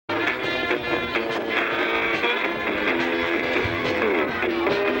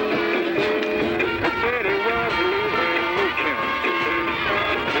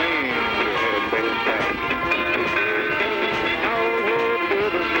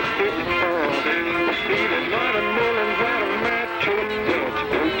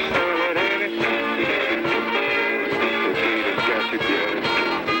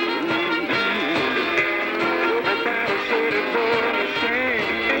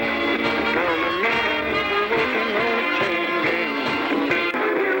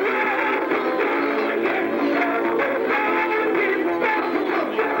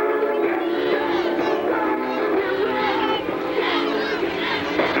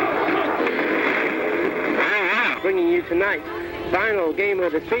be tonight's final game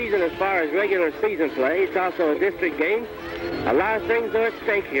of the season as far as regular season play. It's also a district game. A lot of things are at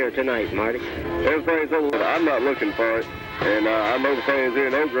stake here tonight, Marty. Everything's over. I'm not looking for it. And I know the fans here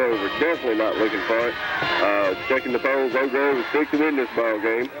in Oak Grove are definitely not looking for it. Checking the polls, Oak Grove is 6 to win this ball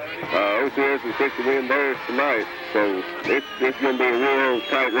game. OCS is 6 to win theirs tonight. So it's going to be a real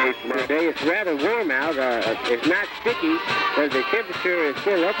tight race tonight. Today it's rather warm out. It's not sticky, but the temperature is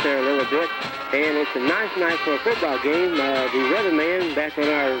still up there a little bit. And it's a nice night for a football game. The weatherman back on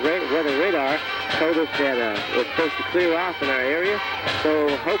our weather radar told us that it's supposed to clear off in our area.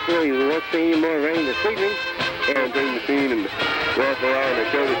 So hopefully we won't see any more rain this evening. And bring the scene and walk around and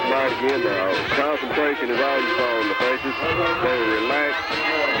show this tonight again. Concentration is all you saw in the faces. They were relaxed,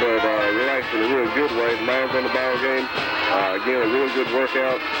 but relaxed in a real good way. The minds on the ball game. Again, a real good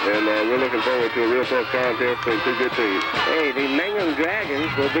workout, and we're looking forward to a real tough contest between two good teams. Hey, the Mangham Dragons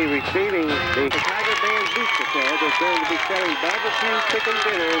will be receiving the Tiger Band Booster Club. Is going to be selling barbecue chicken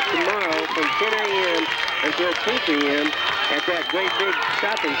dinners tomorrow from 10 a.m. until 2 p.m. at that great big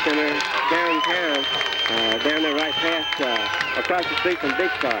shopping center downtown. Down there right past, across the street from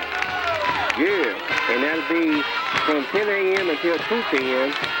Big Star. Yeah. And that'll be from 10 a.m. until 2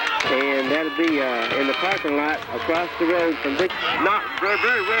 p.m. And that'll be in the parking lot across the road from Big Star. Not very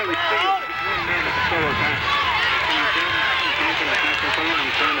rarely seen it.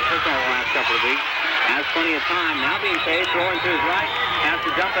 The football the last couple of weeks. Has plenty of time. Now being paid, throwing to his right. Has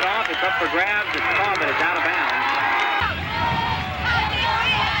to dump it off. It's up for grabs. It's caught, but it's out of bounds.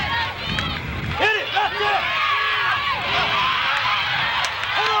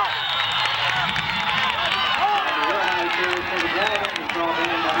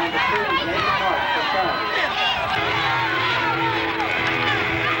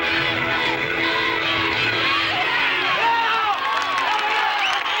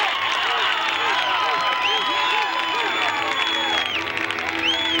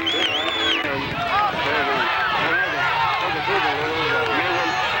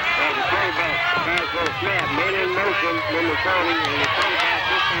 Number 40, and the quarterback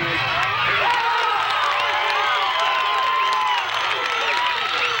this time.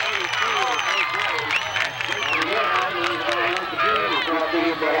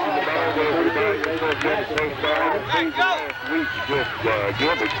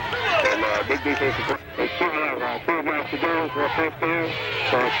 And big defensive play. Quarterback to go for a first down.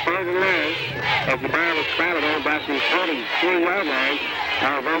 So it's 3rd and 9 as the ball is spotted on back to the 43-yard line.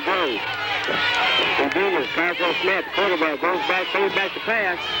 Oak Grove. The Demons, powerful snap, the quarterback goes back, throws back to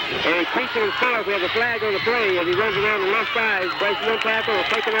pass, and he's preaching himself. We have a flag on the play as he runs around the left side, breaks no tackle, and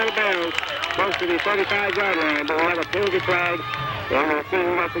taken out of bounds, close to the 35-yard line, but we'll have a penalty flag, and we'll see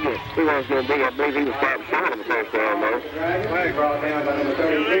who that's against. See what it's going to be. I believe he was stopped short on the first down, though. Flag brought down by number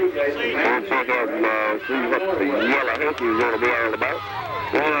 33, Jason. And check out and see what the yellow hanky is going to be all about.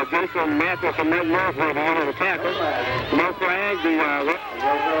 Well, Jason Mathis from Mid North will be on the tackle. No flag, the line wants to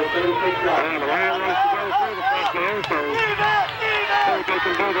go through the first down, so they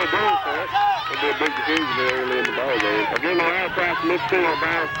can do their best for it. It'll be a big decision there early in the ball game. Again, the right across midfield,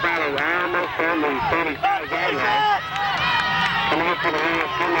 ball spotted almost on the 35-yard line. Coming up for the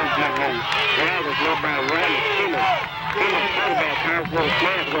line, Simmons is the Dragons led by Randy Simmons. Simmons quarterback, powerful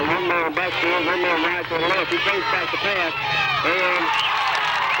snap, with one man backfield, one man right to the left. He brings back the pass, and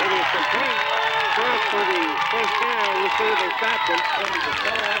it is complete. First for the first down, we see they stopped him.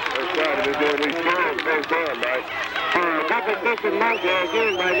 That's right, they're going to be strong first down, Mike. Double Christian Monkey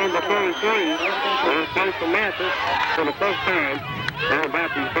again by number 33. And Jason Mathis for the first time. They're about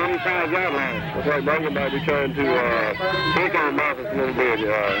the 35-yard line. Looks like Mangham might be trying to pick on Mathis a little bit.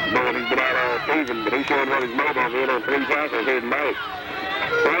 Knowing he's been out all season, but he's showing what he's made of it on 3 tackles here tonight.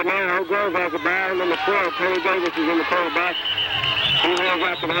 Right now, Oak Grove has a ball. Number 12, Tony Davis is in the quarterback. He runs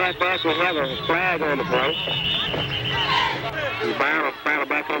out to the halfback. We have a flag on the play. The ball is spotted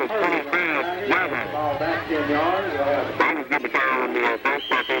back on his 25-yard line. Bowman's going to be on the first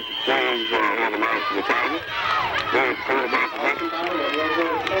offensive swings on the mouth of the Tigers. There's the quarterback position.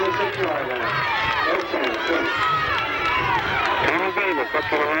 Tony Davis up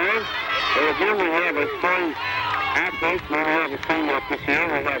to the line. And again, we have a strong athletes. We have a team up this year.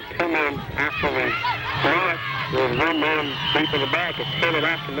 We have 2 men actually left. There's 1 man deep in the back. It's centered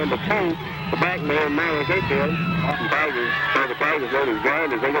after number 2. The back man, Myron Gayfield. Awesome Tigers. So the Tigers know these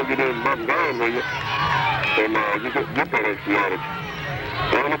grinders. They're going to get in and bump and going with you. And you get that extra yardage.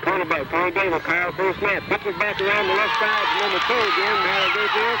 On the quarterback, Tony Davis, Kyle full snap. Pitches back around the left side to number 2 again, Myron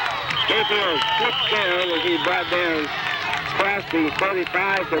Gayfield. Gayfield slips down as he brought down across the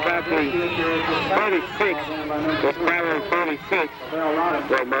 35 to about the 36. It's Myron 36. Well,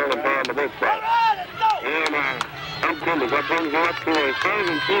 Marlon found the big spot. And That brings it up to a 3rd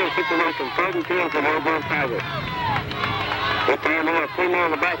and 10 situation, 3rd and 10 for the Old Grove Tigers. This time they have 3 men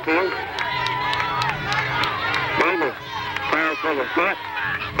in the backfield. Davis fires for the snap,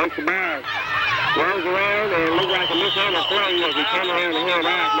 takes the ball, rolls around, and looks like a mishandled play as he came around and held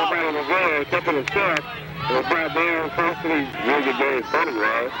out. Nobody was there, he kept it himself. And it's brought down close to the really good starting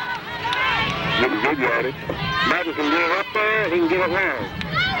line. Getting good yardage. Mathis can get it up there, he can get it long.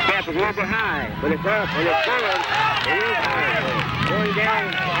 Snap is a little bit high, but it's up and it's forward. It is high. Going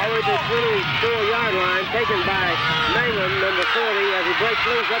down all the way to the 24-yard line, taken by Mangham, number 40, as he breaks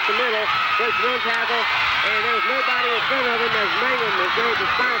loose up the middle, breaks one tackle, and there's nobody in front of him as Mangham is going to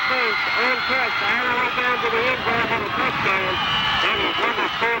start first, untouched, all the way down to the end zone for the touchdown. That is number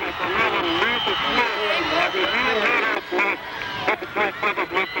 40 for Mangham, Marcus Smith, as he hand Smith, 53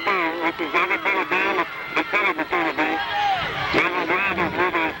 seconds left to go, which is every bit of down the center is going to be. Mangham drivers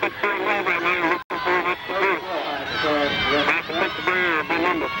with a 6-point lead right now, looking for what's the first. Back to Mr. Brown will be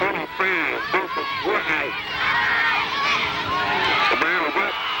number 45, Joseph Woodhouse. The ball is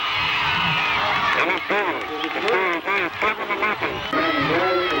up. And it's good. The score is now 7-0.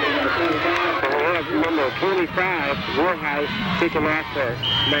 So we have number 25, Woodhouse, kicking off for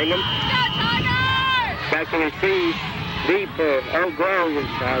Mangham. Back to receive deep for Oak Grove is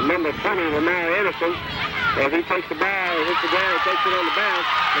number 20, Lamar Anderson. As he takes the ball, hits the ground, takes it on the bounce.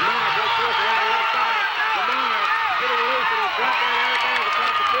 Lamar breaks forth around the left side. Lamar getting loose and he's dropped right out of bounds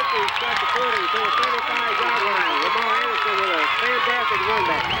across the 50, across the 40 to the 35-yard line. Lamar Anderson with a fantastic run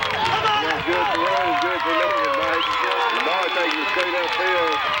back. That's good for Rose, good for Lincoln, Mike. Lamar taking it straight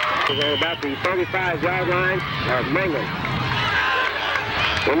upfield. Is about the 35-yard line of Mangham.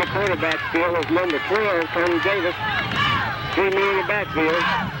 In the quarterback field is number 12, Tony Davis. 3 men in the backfield.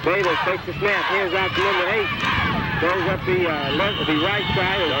 Davis takes the snap, hands out to number 8. Goes up the right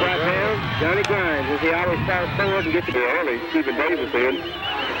side and brought down. Johnny Grimes, as he always starts forward and gets the early, keeping Davis in.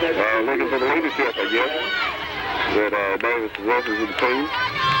 Looking for the leadership, I guess, that Davis possesses with the team.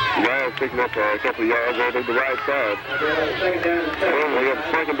 Grimes picking up a couple of yards over to the right side. Well, we have a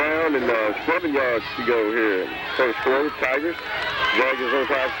 2nd down and 7 yards to go here. First quarter, Tigers. Dragons on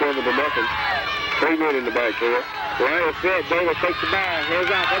top 7-0. 3 men in the backfield. Ryan set, Davis takes the ball,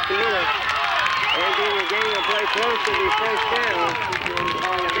 hands out, that's the middle. And then the game will play close to the first down.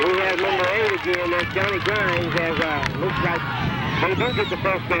 We have number 8 again, that's Johnny Grimes, as looks like they do get the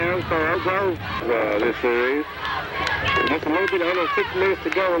first down, so Oak Grove this series. Just a little bit under 6 minutes to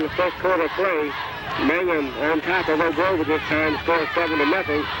go in the first quarter play. Mangham on top of Oak Grove at this time, scored 7-0.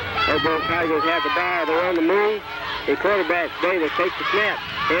 Oak Grove Tigers have the ball, they're on the move. The quarterback, Davis, takes the snap,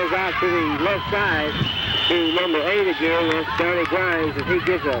 hands off to the left side. To number 8 again, that's Johnny Grimes, as he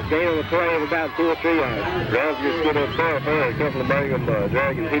gets a gain on the play of about 2 or 3 yards. Grimes gets good up there. A couple of Mangham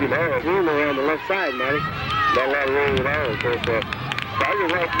Dragons hit him hard. Room around the left side, Matty. Not a lot of room at all. Of course,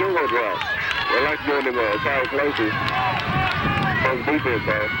 Tigers like to go that route. They like to go in them tight places on the defense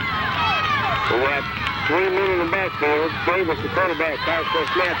side. We have 3 men in the backfield. Davis, the quarterback, calls for a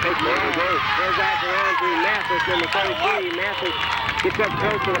snap, takes it over the goal. Goes out around to Mathis, number 33. Mathis gets up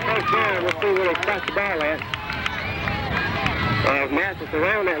close to the first down. We'll see where they spot the ball at. Mathis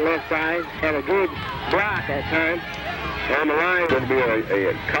around that left side had a good block that time. On the line, It's going to be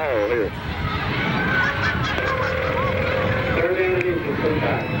a call here. 3rd down and inches for the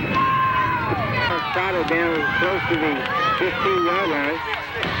Tigers. Spotted down close to the 15-yard line.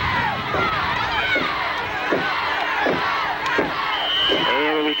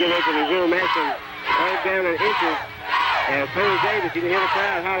 And we get into the resume action, right down in inches. And Tony Davis, you can hear the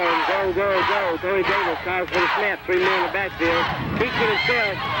crowd hollering, go, go, go. Tony Davis calls for the snap, 3 men in the backfield. Keeps it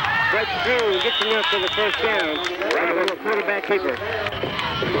himself, breaks through, and gets enough for the first down. Right on the quarterback keeper.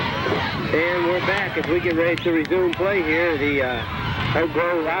 And we're back as we get ready to resume play here. The Oak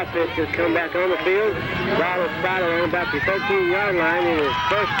Grove offense has come back on the field. Ball is spotted on about the 13-yard line. It is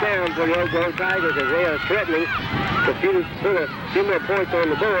first down for the Oak Grove Tigers as they are threatening to put a few more points on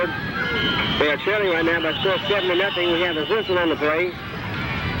the board. They are trailing right now by score 7-0. We have a whistle on the play.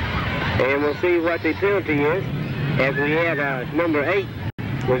 And we'll see what the penalty is. As we have number 8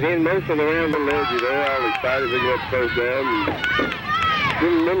 was in motion around the ledge. They're all excited. They get first down. A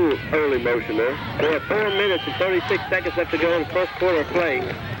little early motion there. We have 4 minutes and 36 seconds left to go in the first quarter of play.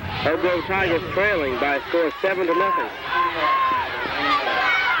 Oak Grove Tigers trailing by a score of 7-0.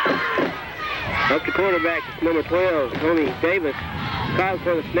 Up to quarterback, it's number 12, Tony Davis. Calls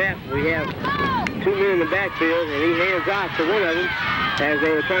for the snap. We have 2 men in the backfield, and he hands off to one of them as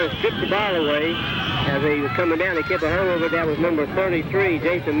they were trying to strip the ball away. As he was coming down, he kept a hold of it. That was number 33,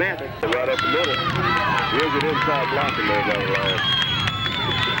 Jason Mathis. Right up the middle. Real good inside blocking there down the line.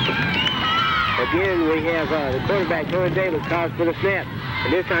 But Again, we have the quarterback, Tony Davis, calls for the snap.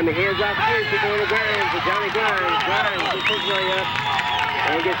 And this time he hands off to people on the ground for Johnny Grimes. Grimes gets his way up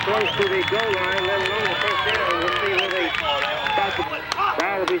and gets close to the goal line, let alone the first down. We'll see where they start the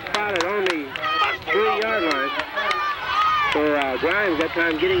ball will be spotted on the 3-yard line. So Grimes that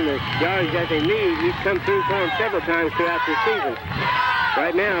time getting the yards that they need. He's come through for him several times throughout this season.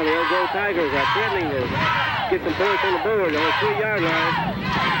 Right now, the Old Gold Tigers are threatening to get some points on the board on the 3-yard line.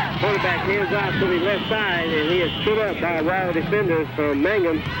 Quarterback hands off to the left side, and he is stood up by wild defenders from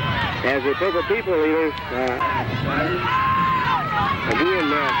Mangham as the Purple People leaders. Again,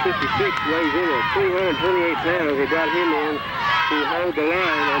 56 weighs in at 328 pounds. They brought him in to hold the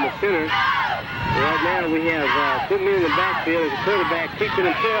line on the center. Right now we have two men in the backfield as the quarterback keeping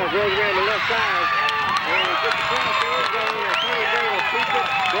himself, rolls around the left side, and gets across the end zone. Tony Davis keeps it,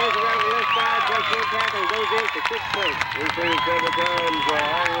 goes around the left side, breaks one tackle, and goes in for 6 points. We've seen it several times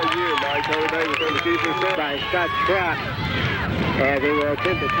all year by Tony Davis on the keeper set. By Scott Trott as they will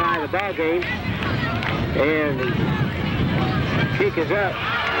attempt to tie the ball game. And the kick is up,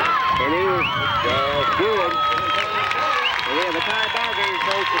 and it is good. And we have a tie ball game,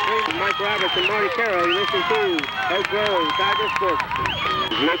 folks, between Mike Roberts and Marty Carroll. You listen to Oak Grove Tiger Sports.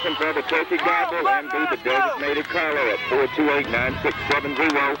 Listen for the turkey gobble and be the designated caller at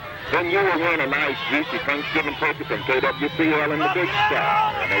 428-9670. Then you will win a nice, juicy Thanksgiving turkey from KWCL in the Big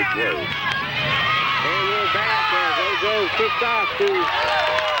Sky in Oak Grove. And we're back as Oak Grove kicks off to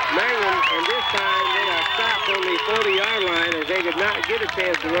Mangham, and this time they are stopped on the 40-yard line as they did not get a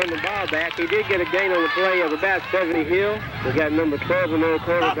chance to run the ball back. He did get a gain on the play of about 70 Hill. We got number 12 in their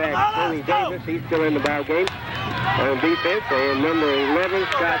quarterback, Tony Davis. He's still in the ball game on defense. And number 11,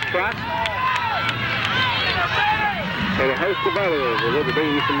 Scott Trott. And a host of others. And we'll be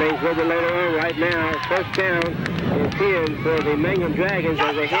bringing you some names a little bit later on. Right now, first down is 10 for the Mangham Dragons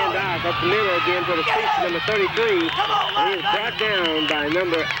as they hand off up the middle again for the safety, number 33. And he is brought down by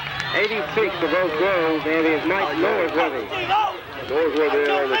number 86 of Oak Grove, and is Mike Norsworthy. Norsworthy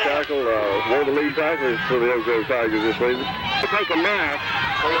on the tackle, one of the lead tacklers for the Oak Grove Tigers this season. To take a mark.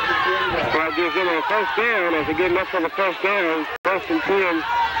 So it gives them a first down as they get up for the first down. First and 10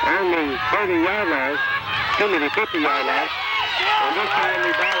 on the 30-yard line. Excuse me, the 50-yard line. And this time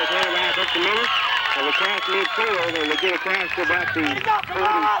the ball is handed off up the middle. And they cross midfield, and they get across to about the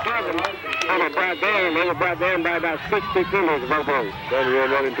 47. And they brought down. They were brought down by about 6 defenders of Oak Grove. Then we'll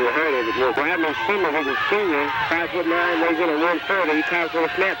run into a hole of it. Bradley Simmons is a senior, 5'9", weighs in at 140. He calls for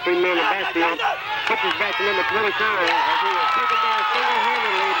a snap, 3 men in the backfield. Pitches back to number 24 as he was taken down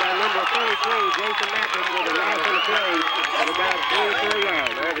single-handedly by number 33, Jason Mathis, with a loss on the play at about 24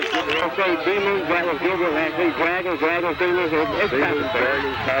 yards. I'll say Demons, that was Gilbert last week. Dragons, Demons, it's Demons,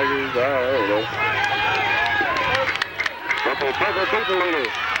 Dragons, Tigers, I don't know. Okay, Purple People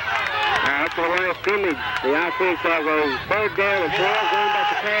leaders. That's the line of scrimmage. The offense has a third down and 12, going back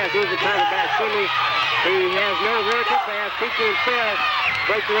to pass. Here's the quarterback, Simmons. He has nowhere to pass. Keeps himself.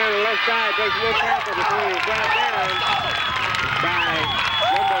 Breaks around the left side. Breaks one tackle before he's brought down by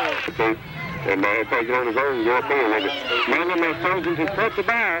number... And he'll take it on his own and go up there with it. Mangham has chosen to cut the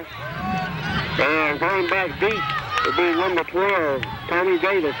bar. And going back deep will be number 12, Tony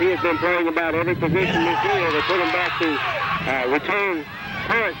Davis. He has been playing about every position this year. They put him back to return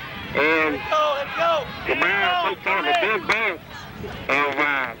punt. And the bar takes on a big bounce of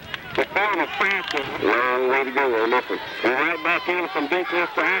the form of practice. Long way to go on this one. And right back in from defense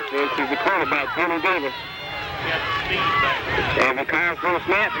to offense is the quarterback, Tony Davis. And the calls for the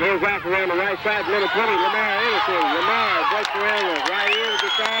snap, hands off around the right side, number 20, Lamar Anderson. Lamar breaks around the right end,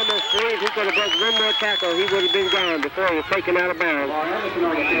 gets almost free. If he could have broke one more tackle, he would have been gone before he was taken out of bounds.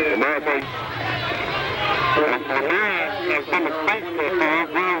 Lamar takes... Lamar has been a faithful for Oak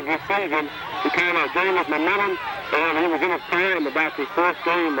Grove this season to kind of gain his momentum, and he was in his prime about the first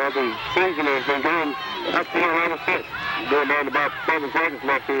game of the season and has been going upfield ever since. Going down about 7 seconds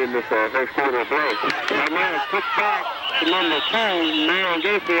left here in this first quarter of play. Right now it's kicked back to number 2, Myron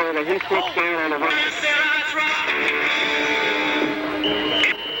Gayfield, and he switched down on the right.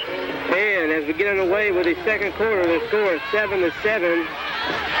 And as we get underway with the second quarter, the score is 7-7.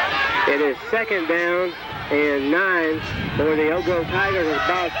 It is second down and 9 for the Oak Grove Tigers. The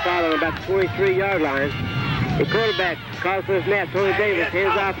ball spot on about the 23-yard line. The quarterback calls for a snap. Tony Davis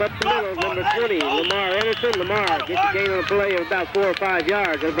hands off up the middle. Number 20, Lamar Anderson. Lamar gets a gain on the play of about 4 or 5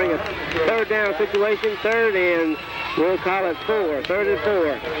 yards. They'll bring a third down situation. Third and we'll call it 4. Third and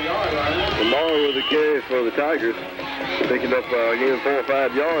 4. Lamar with the carry for the Tigers. Picking up again 4 or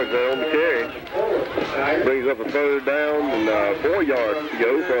 5 yards there on the carry. Brings up a third down and 4 yards to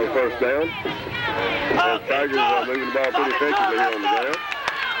go for a first down. The Tigers are moving the ball pretty effectively here on the ground.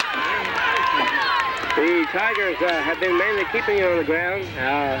 Tigers have been mainly keeping it on the ground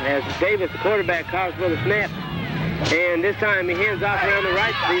as Davis, the quarterback, calls for the snap. And this time he hands off around the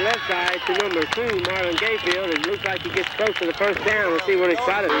left side to number 2, Marlon Gayfield. It looks like he gets close to the first down. Let's see where he's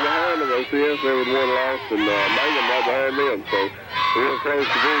spotted. Behind them, OCS, there was one loss, and Mangham right behind them. So real close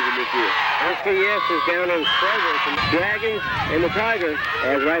division this year. OCS is down in struggle from the Dragons and the Tigers.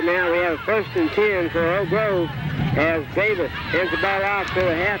 As right now we have 1st and 10 for Oak Grove as Davis hands the ball off to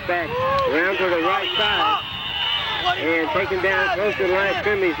the halfback around to the right side and taken down close to the line of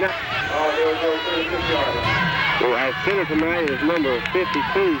scrimmage. Well, our center tonight is number 52,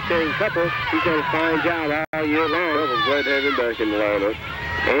 Shane Couple. He's done a fine job all year long. It was great to have him back in the lineup.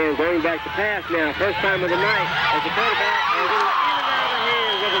 And going back to pass now, first time of the night as the quarterback is in the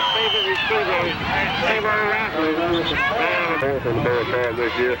hands of his favorite receiver, Trayvon Rockland. Fourth on the board card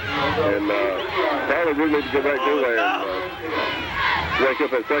this year, and probably we need to go back to there and wake up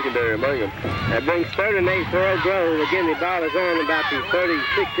that secondary in Mangham. That brings 3rd and 8 for Oak Grove. Again, the ball is on about the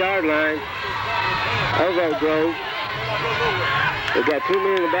 36-yard line of Oak Grove. We've got 2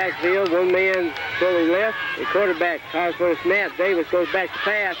 men in the backfield, 1 man fully left. The quarterback calls for a snap. Davis goes back to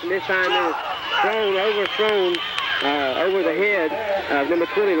pass, and this time it is overthrown over the head of number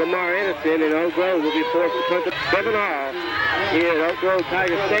 20, Lamar Anderson, and Oak Grove will be forced to punt the 7-all here at Oak Grove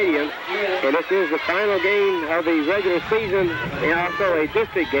Tiger Stadium. And this is the final game of the regular season and also a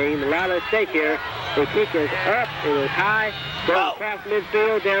district game. A lot at stake here. The kick is up, it is high, goes across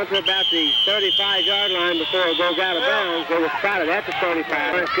midfield down to about the 35-yard line before it goes out of bounds. They were spotted at the 35.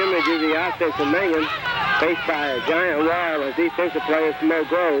 Line scrimmage is the offense of Mangham, faced by a giant wall of defensive players from Oak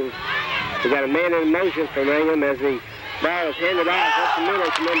Grove. We got a man in motion for Mangham as the ball is handed off up the middle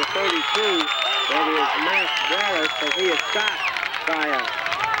to number 32. That is Max Wallace, as he is stopped by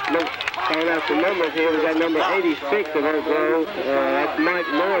calling out the numbers here. We got number 86 of Oak Grove. That's Mike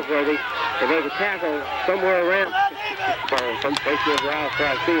Norsworthy. And there's a tackle somewhere around. Some places around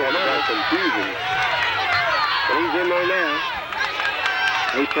across the field. That's confusing. But he's in there now.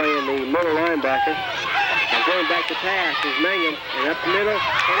 He's playing the middle linebacker. And going back to pass is Mangham. And up the middle.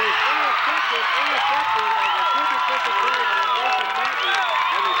 And he's intercepted as a good defensive play by Jason Matthews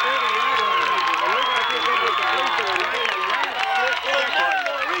on the 30-yard line. And look like he's going to get the police to the right and last second.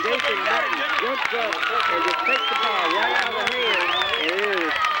 Jason Matthews jumps up and just takes the ball right out of the hand. And it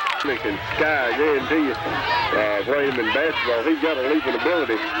is And Sky, I guarantee you, playing him in basketball, he's got a leaping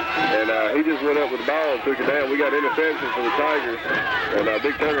ability, and he just went up with the ball and took it down. We got interception for the Tigers, and a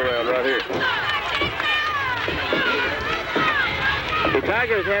big turnaround right here. The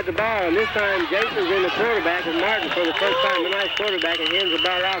Tigers had the ball, and this time Jason's in the quarterback, and Martin for the first time tonight's quarterback, and hands the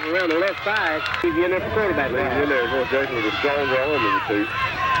ball off around the left side. He's in there for quarterback. He's in there. Well, Jason was a stronger arm of the two,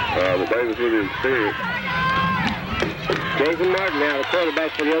 but Davis with his experience. Jason Martin now, the quarterback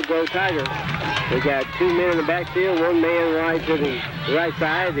for the Oak Grove Tigers. We got 2 men in the backfield, 1 man right to the right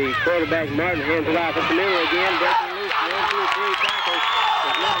side. The quarterback, Martin, hands it off at the middle again, breaking loose. 1, 2, 3 tackles.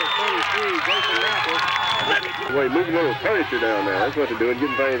 It's number 23, Jason Matthews. Well, moving a little furniture down there. That's what they're doing,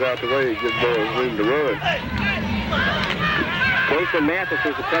 getting things out the way, give boys room to run. Jason Mathis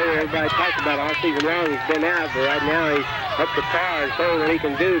is the player everybody talks about all season long. He's been out, but right now he's up to par and showing what he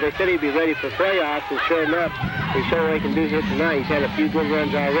can do. They said he'd be ready for playoffs, and sure enough, he's showing what he can do here tonight. He's had a few good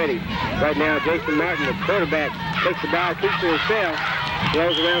runs already. Right now, Jason Martin, the quarterback, takes the ball, keeps it himself,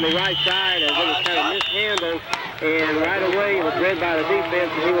 throws around the right side as it was kind of mishandled, and right away it was read by the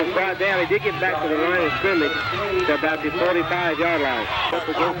defense, and he was brought down. He did get back to the line of scrimmage to about the 45-yard line. Up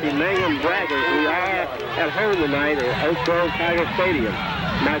against the Mangham Dragons. We are at home tonight at Oak Grove Tiger Stadium.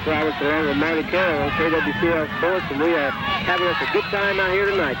 Mike Roberts along with Marty Carroll on KWCL Sports, and we are having us a good time out here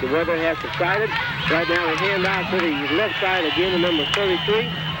tonight. The weather has subsided. Right now we hand out to the left side again, the number 33,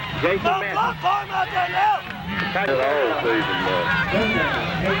 Jason Matthews. All season,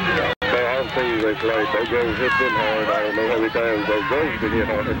 all teams they played, Oak Grove hit them hard. I don't know how many times Oak Grove's been hit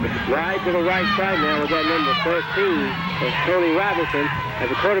hard. Right to the right side now, we got number 13, that's Tony Robinson. As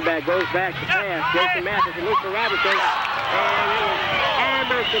the quarterback goes back to pass, Jason Matthews and looks for Robinson. And it was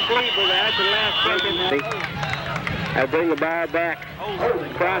almost complete, but at the last second. I bring the ball back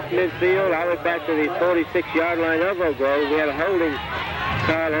across midfield, all the way back to the 46-yard line of Oak Grove. We had a holding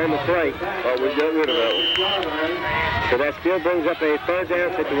call on the play. Oh, we got rid of that one. So that still brings up a 3rd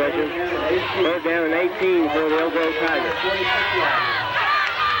down situation. 3rd down and 18 for the Oak Grove Tigers.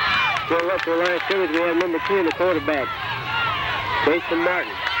 Still up to the line of scrimmage, we have number 2 in the quarterback, Jason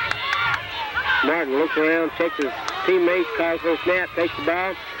Martin. Martin looks around, checks his teammates, calls for a snap, takes the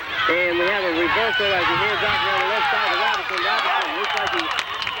ball. And we have a reversal as he hands off around the left side of Robinson. Robinson looks like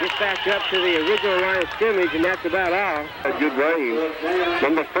he gets back up to the original line of scrimmage, and that's about all. A good range.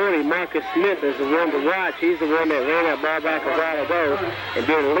 Number 40, Marcus Smith, is the one to watch. He's the one that ran that ball back a while ago and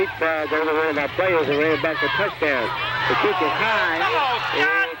did a leapfrog over one of our players and ran it back for a touchdown. The kick is high,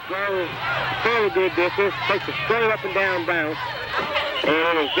 and it goes fairly good distance, takes a straight up and down bounce, and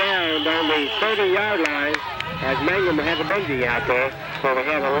it is down on the 30-yard line as Mangham had a bungee out there, so they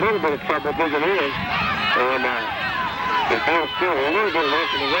had a little bit of trouble digging in, and they were still a little bit worse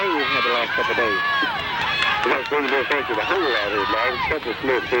than the rain we've had the last couple of days. We don't seem to be affected the whole out here, Mike. Couple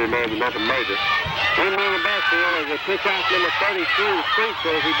Smith here, maybe nothing major. In the backfield as a pitch off number 33, Streets,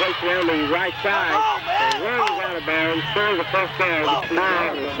 as he breaks around the right side and runs out of bounds, scores a first down.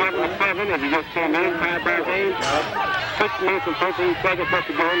 Now, 7-7 as he just turned in, tie-ball game. 6 minutes and 13 seconds left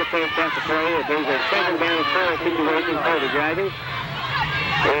to go in the first half of play. It brings a 7-down-4 situation for the Dragons.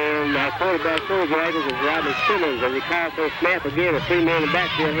 And our quarterback for the Dragons is Rodney Simmons as he calls for a snap again. A 3-man in the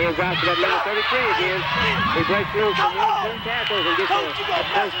backfield, hands off to that number 33 again. He breaks through from 1-2 tackles and gets a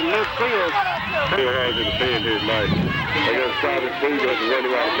close to midfield. Real hard to defend here tonight. They're going to stop his speed and run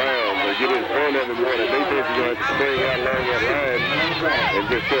him out of bounds. They get in front of him more. The defense is going to have to spring out along that line and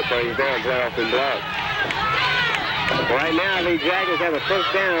just shut things down, play off and block. Right now, the Dragons have a first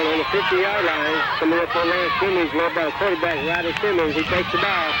down on the 50-yard line. Coming up on last scrimmage, led by the quarterback, Rodney Simmons. He takes the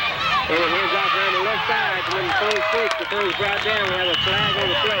ball, and it hands off around the left side to number 46. Before he's brought down, we have a flag on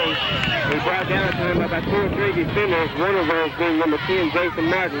the play. He brought down to him by about 2 or 3 defenders, one of those being number 10, Jason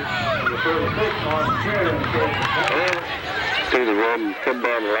Martin. See the run come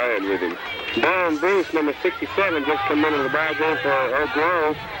down the line with him. Don Bruce, number 67, just come into the ball game for Oak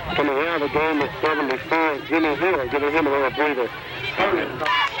Grove. Coming out of the game is 74, Jimmy Hill, giving him a little breather.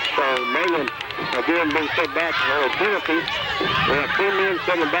 So Mangham again being set back for a penalty. We have 2 men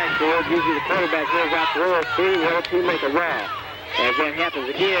setting back to it. Usually the quarterback hands out the roll, 3 and the team make a raw. As that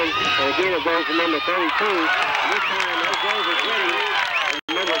happens again, and again it goes to number 32. This time Oak Grove is ready.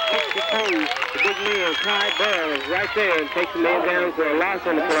 Number 62, the big man, Ty Burrow, is right there and takes the man down for a loss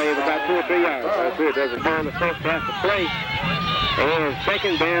on the play of about 2 or 3 yards. That's it. Doesn't turn the first half of play. And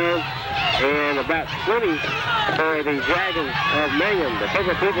second down and about 20 for the Dragons of Mangham. The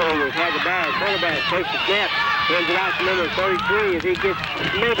several people who had the ball. Quarterback takes the snap, hands it out to number 33 as he gets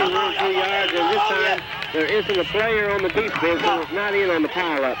maybe 1 or 2 yards. And this time there isn't a player on the defense who is not in on the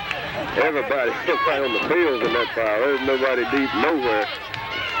pile-up. Everybody's right on the field in that pile. There's nobody deep nowhere.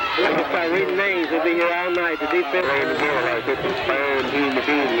 I can start reading names. They'll be here all night. The defense Playing together like this is fine human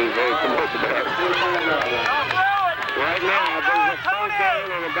beings is very comfortable. right now, there's a first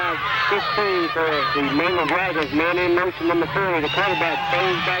down and about 15 for the Mangham Dragons. Man in motion, number 40. The quarterback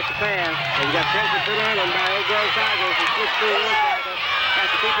throws back the pass. And got pressure put on him by Oak Grove Tigers. He switched to one tackle. Has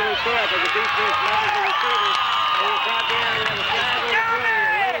to keep it in short as the defense levels the receiver. And it's brought down. We have a flag on the play.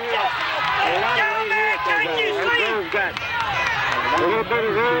 A lot of late hits as Oak Grove's got a little bit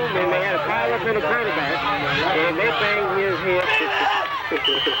of room, and they had a pile up in the quarterback, and they banged his head.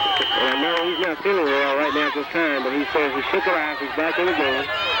 And I know he's not feeling well right now at this time, but he says he shook it off. He's back in the game.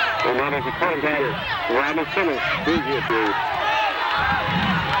 And that is the quarterback, Rodney Simmons. He's here, dude.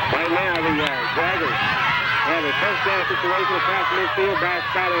 Right now, the Dragons have a first down situation across midfield by a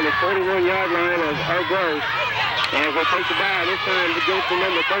spot on the 41-yard line of Oak Grove. As they take the ball, this time to go to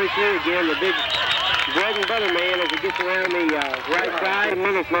number 33 again, the big bread and butter man as he gets around the right side.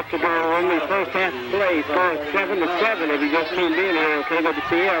 Minutes left to go in the first half of play. Score 7-7 as he just tuned in here on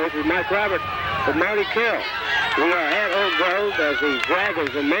KWCL. This is Mike Roberts with Marty Kell. We are at Oak Grove as the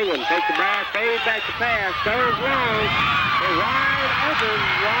Dragons and Mangham take the ball, fade back to pass, throws long, and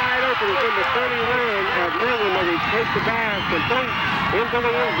wide open is number 31 of Mangham as he takes the ball complete into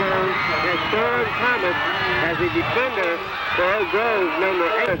the end zone. That's Sean Thomas as the defender for Oak Grove, number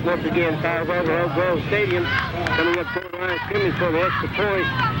 8, once again fires over Oak Grove Stadium. Coming up to the line of scrimmage for the extra point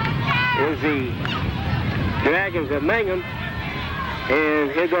is the Dragons of Mangham.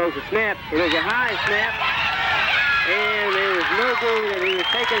 And here goes the snap. It is a high snap. And there is no good, and he was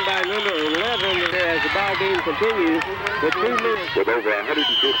taken by number 11 as the ball game continues with 2 minutes. With over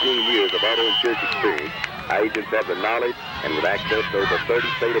 115 years of auto insurance experience, our agents have the knowledge, and with access to over 30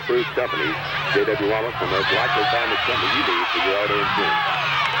 state-approved companies, J.W. Wallace will most likely find the company you need for your auto insurance.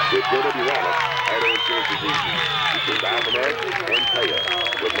 With J.W. Wallace, auto insurance is easy. You can buy from us and pay us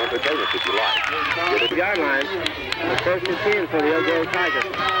with monthly payments if you like. With the yard line, the first and 10 for the Oak Grove Tigers.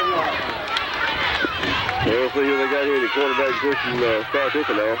 We'll see who they got here, the quarterback pushing Star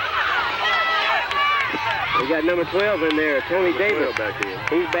Tiffin now. We got number 12 in there, Tony Davis. Back in.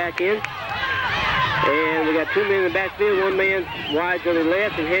 He's back in. And we got 2 men in the backfield, 1 man wide to the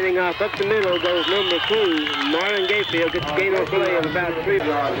left, and heading off up the middle goes number 2, Marlon Gayfield. Gets a gain on play of about 3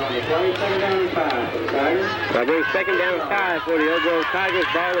 yards on the play. Second down and 5 for the Tigers. I bring second down and 5 for the Oak Grove Tigers.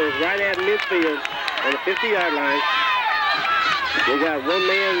 Ball is right at midfield on the 50-yard line. We got 1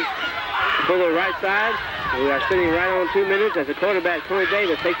 man to the right side. We are sitting right on 2 minutes as the quarterback, Tony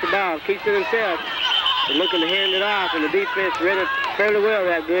Davis, takes the ball, keeps it himself. They're looking to hand it off, and the defense read it fairly well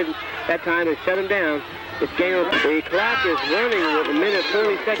that time and shut him down. It's game on. The clock is running with 1 minute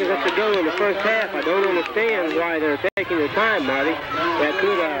 40 seconds left to go in the first half. I don't understand why they're taking their time, Marty. That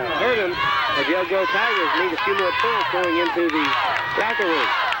could hurt them as the Oak Grove Tigers need a few more points going into the locker room.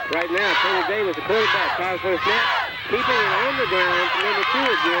 Right now, Tony Davis, the quarterback, calls for a snap, keeping it on the ground to number 2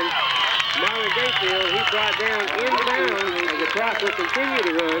 again. Marlon Gayfield, he brought down inbound as the clock will continue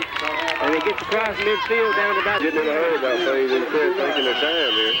to run, and it gets across midfield down to about... Getting in a hurry about things instead of taking their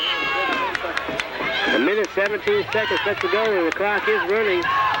time here. 1 minute 17 seconds left to go, and the clock is running.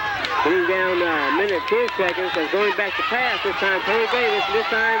 He's down 1 minute 10 seconds, and going back to pass this time, Tony Davis, this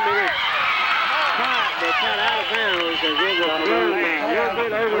time they're caught out of bounds as it was thrown a little bit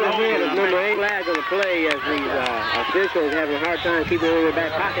over the head of number 8 flag on the play as the officials having a hard time keeping it in their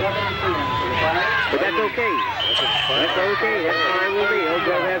back pocket. But that's okay. That's okay. That's fine with me. Oak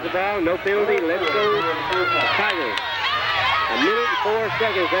Grove has the ball. No penalty. Let's go Tigers. 1 minute and 4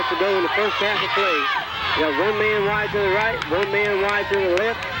 seconds left to go in the first half of play. We got 1 man wide to the right, 1 man wide to the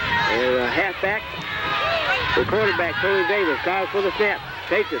left, and a halfback. The quarterback, Tony Davis, calls for the snap.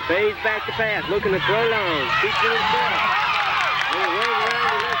 Takes it, fades back to pass, looking to throw long. Keeps it himself. And he runs around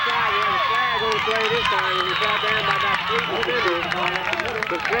the left side. We have a flag on the play this time. And he brought down by about 3 defenders.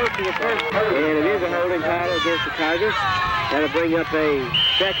 It's close to the first. And it is a holding call against the Tigers. That'll bring up a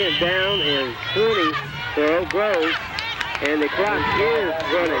second down and 20 for Oak Grove. And the clock is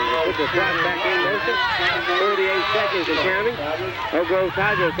running. They put the clock back in motion. 48 seconds and counting. Oak Grove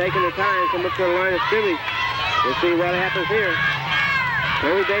Tigers taking their time, come up to the line of scrimmage. We'll see what happens here.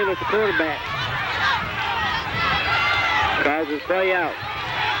 Tony Davis, the quarterback. Calls his play out.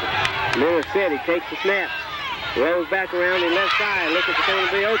 Miller said he takes the snap. Rolls back around the left side, looking for someone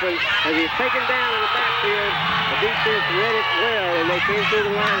to be open. As he's taken down in the backfield, the defense read it well, and they came through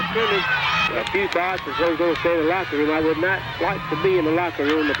the line of scrimmage. A few thoughts as those going to stay in the locker room. I would not like to be in the locker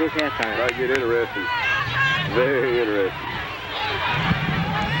room at this halftime. Might get interesting. Very interesting.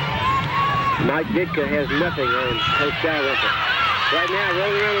 Mike Ditka has nothing on Coach Dalrymple. Right now,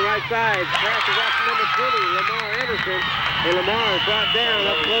 rolling around the right side, passes off to number 20, Lamar Anderson. And Lamar is brought down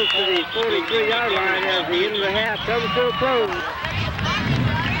up close to the 43-yard line as the end of the half comes to a close.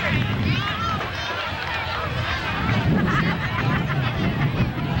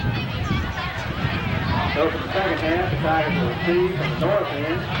 So for the second half, the Tigers will receive from the north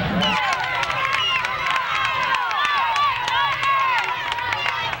end.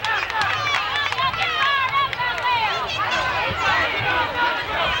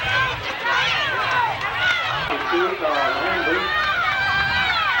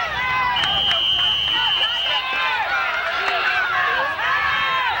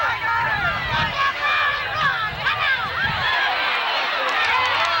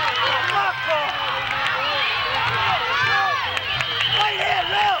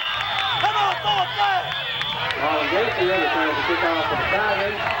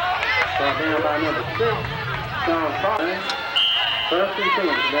 Brought down by number 6, Sean Farley. First and 10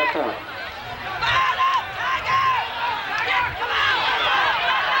 at that point.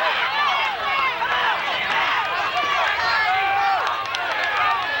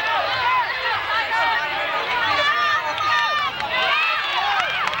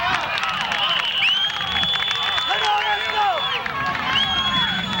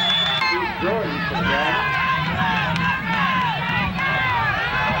 Jordan for the Dragons.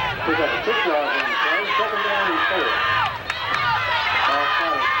 He's got 6 yards on the play, second down and 4. All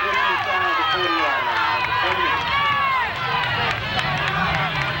started 55 to 40-yard line at the 20 minutes.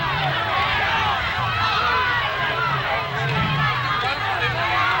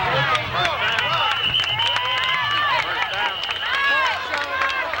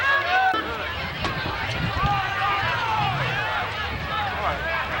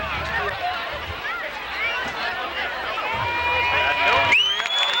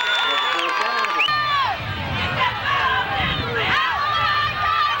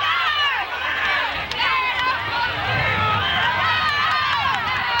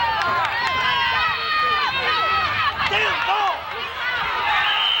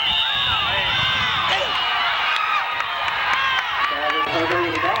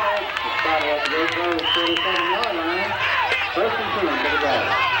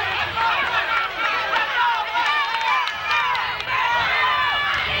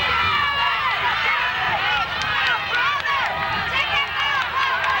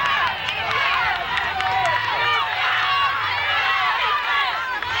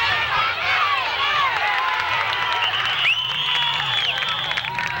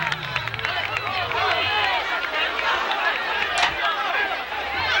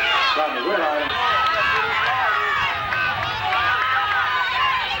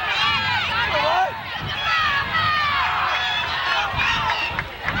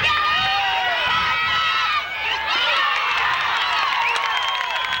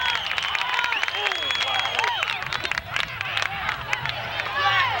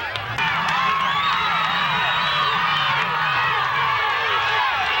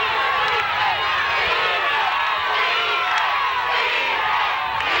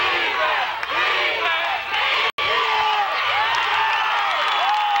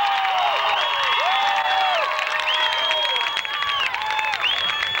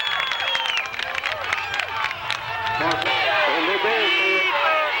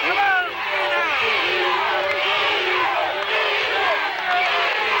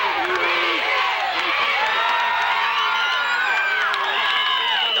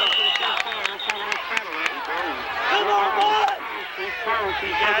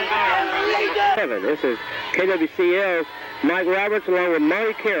 7. This is KWCL's Mike Roberts along with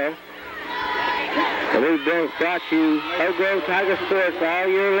Marty Carroll. And we've brought you Oak Grove Tiger Sports all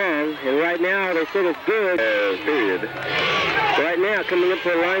year long. And right now, they said it's good. Period. Right now, coming up to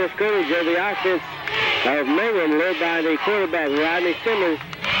the line of scrimmage of the offense of Mangham, led by the quarterback, Rodney Simmons.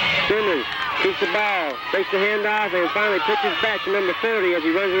 Simmons keeps the ball, takes the handoff, and finally pitches back to number 30 as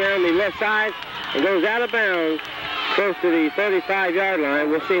he runs around the left side and goes out of bounds close to the 35-yard line.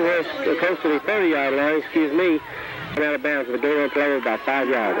 We'll see where it's close to the 30-yard line, excuse me. Out of bounds with a goal on play of about 5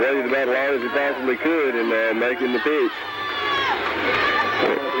 yards. Waited about as long as he possibly could in making the pitch.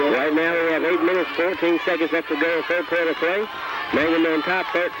 Right now we have 8 minutes, 14 seconds left to go in third quarter play. Mangham on top,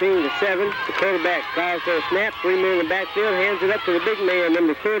 13-7. The quarterback calls for a snap. 3 men in the backfield, hands it up to the big man,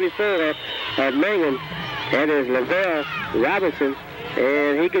 number 44 of Mangham. That is Lavelle Robinson.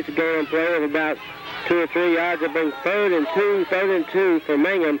 And he gets a goal on play of about 2 or 3 yards. It brings third and two for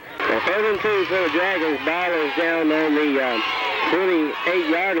Mangham. Now, 3rd and 2 for the Dragons. Ball is down on the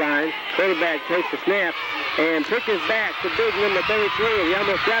 28-yard line. Quarterback takes the snap and pitches back to big number 33. He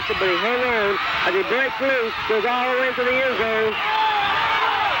almost dropped it, but he hung on as he breaks loose, goes all the way into the end zone,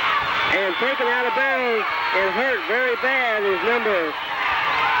 and taken out of bounds and hurt very bad is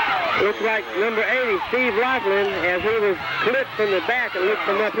looks like number 80, Steve Laughlin, as he was clipped from the back and looked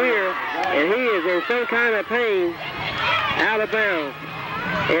from up here, and he is in some kind of pain, out of bounds.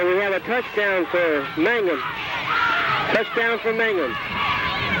 And we have a touchdown for Mangham. Touchdown for Mangham.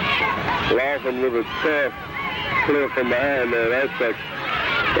 Laughlin with a tough clip from behind there.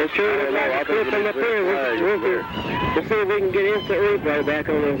 It's true, it's like a clip from up here. We'll see if we can get instant replay back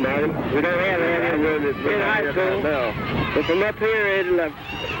on this, Marty. We don't have that in high school. But from up here, it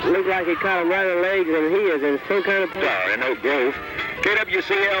looked like he caught him right in the legs, and he is in some kind of Star in Oak Grove.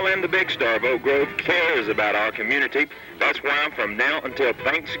 KWCL and the Big Star of Oak Grove cares about our community. That's why from now until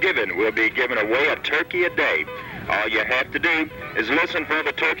Thanksgiving, we'll be giving away a turkey a day. All you have to do is listen for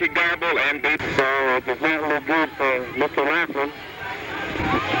the turkey gobble and be... So it does not look good for Mr. Laughlin.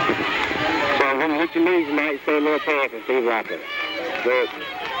 So when you hit your knees, you might say a little prayer for Steve Laughlin. But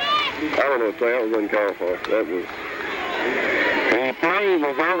I don't know, that was uncalled for. That was... The play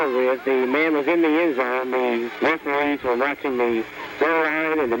was over with. The man was in the end zone. The referees were watching the goal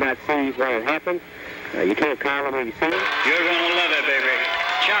line and did not see what had happened. You can't call them when you see them. You're going to love it, baby.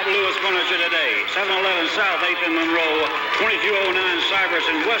 Chop Lewis Furniture today. 711 South 8th in Monroe, 2209 Cypress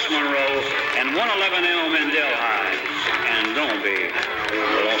in West Monroe, and 111 Elm in Delhi. And don't be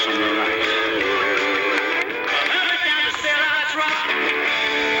lost in the night.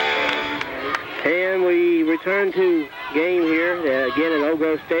 And we return to game here again at Oak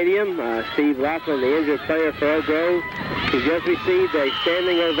Grove Stadium. Steve Laughlin, the injured player for Oak Grove, he just received a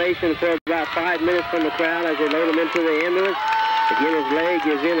standing ovation for about 5 minutes from the crowd as they load him into the ambulance. Again, his leg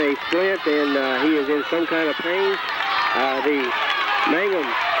is in a splint, and he is in some kind of pain. The Mangham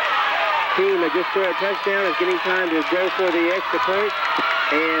team that just scored a touchdown is getting time to go for the extra point,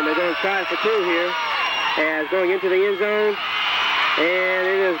 and they're going to try for 2 here as going into the end zone, and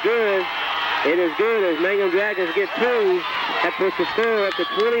it is good. It is good as Mangham Dragons get 2. That puts the score up to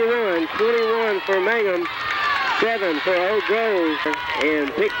 21. 21 for Mangham, 7 for Oak Grove,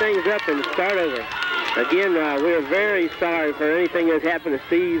 and pick things up and start over. Again, we're very sorry for anything that's happened to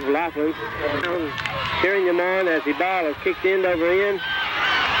Steve Laughlin. Cheering him on as the ball is kicked end over end,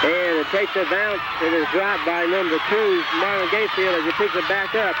 and it takes a bounce. It is dropped by number 2, Marlon Gatefield, as he picks it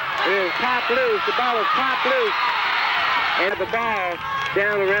back up. It is popped loose. The ball is popped loose, and the ball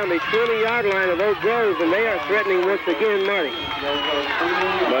down around the 20-yard line of Oak Grove, and they are threatening once again, Marty.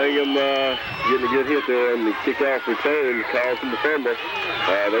 Mangham getting a good hit there on the kickoff return, causing the fumble.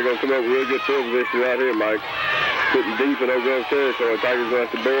 They're going to come up with real good field position right here, Mike. Putting deep in Oak Grove territory. Tigers going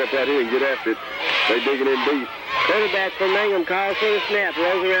to have to bow up right here and get after it. They're digging in deep. Quarterback for Mangham calls for the snap,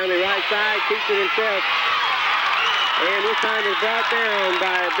 rolls around the right side, keeps it himself. And this time is brought down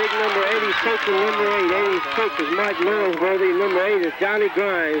by a big number 80 coach and number 8. 80's coach is Mike Lawrenceworthy. Number 8 is Johnny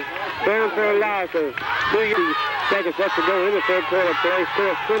Grimes. Thrown for a loss of 2 seconds left to go in the third quarter play.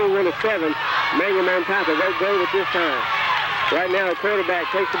 Score 21-7. Mangham on top of Oak Grove at this time. Right now the quarterback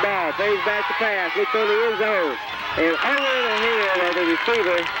takes the ball, fades back to pass, looks on the end zone, and over the head of the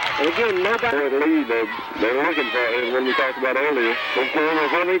receiver. And again, nobody... For the lead they're looking for is when we talked about earlier. This game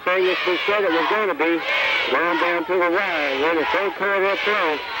is everything that's been said it was going to be. Going down to the wire. We're in the third quarter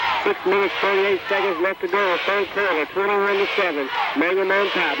play. 6 minutes, 38 seconds left to go. Third quarter, 21-7. Mangham on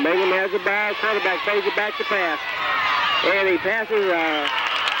top. Mangham has the ball. Quarterback fades it back to pass. And he passes,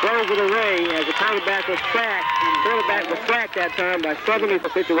 throws it away as the quarterback was sacked. Quarterback was sacked that time by 70 for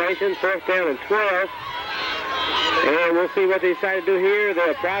situation. Fourth down and 12. And we'll see what they decide to do here.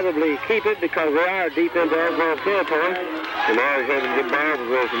 They'll probably keep it because they are deep into Oak Grove territory. And always having good ball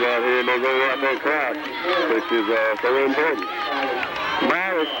possession out here, and they go out there and crouch, which is so important.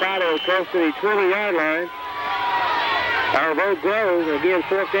 Ball is spotted close to the 20-yard line of Oak Grove. Again,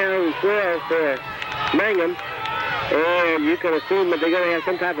 4th down and 12 for Mangham. And you can assume that they're going to have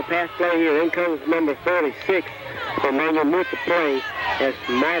some type of pass play here. In comes number 36 for Mangham with the play. That's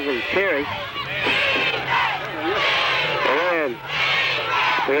Marvin Terry. And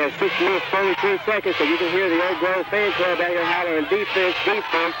we have 6 minutes, 33 seconds, so you can hear the Oak Grove fan club out here hollering defense,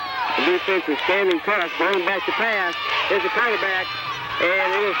 defense. The defense is standing tough, going back to pass. Here's the quarterback, and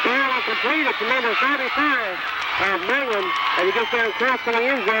it is thrown and completed to number 35 of Mangham. As he gets down close to the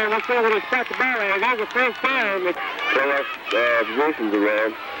end zone, let's see where he spots the ball at. There's a first down. Well, positions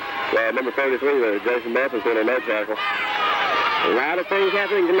around. Number 33, Jason Mathis in a net tackle. A lot of things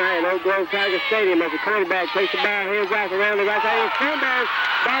happening tonight at Oak Grove Tiger Stadium as the quarterback takes the ball, hands off around the right side. It's fumbled.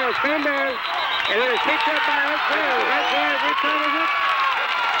 Ball is fumbled. And it is picked up by Oak Grove. Oak Grove recovers it.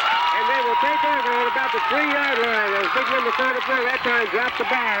 And they will take over at about the 3-yard line. As big number 34 that time dropped the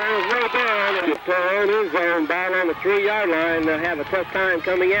ball. It was way down. And on his zone, ball on the 3-yard line. They'll have a tough time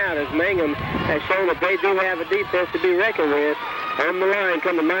coming out as Mangham has shown that they do have a defense to be reckoned with. On the line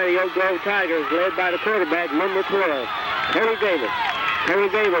come the mighty Oak Grove Tigers, led by the quarterback, number 12. Henry Davis. Henry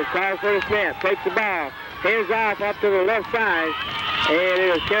Davis calls for the snap, takes the ball, hands off up to the left side, and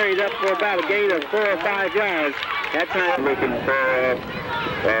it is carried up for about a gain of 4 or 5 yards. That time Looking for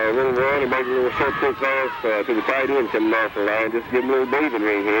a little run and maybe a little short kick pass to the tight end coming off the line. Just give him a little breathing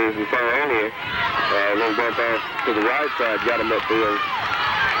room here, as we saw earlier. A little bump off to the right side, got him upfield.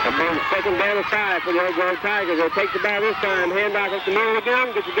 Upon second down and 5 for the Oak Grove Tigers. They'll take the ball this time, hand off up the middle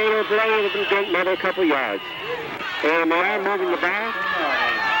again, get the gain on play, and get another couple yards. And they are moving the ball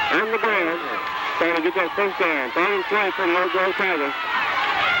on the ground, trying to get that first down. 3rd and 3 for the Oak Grove Tigers.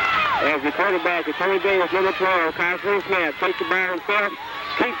 As the quarterback is Henry Davis, number 12, calls for the snap, takes the ball himself,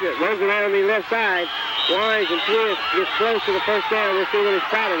 keeps it, runs around the left side, winds and twists, gets close to the first down. We'll see what he's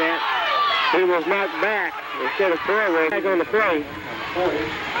spotted at. He was knocked back instead of forward. Back on the play.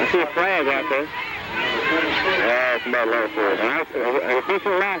 I see a flag out there. It's not lost for it. An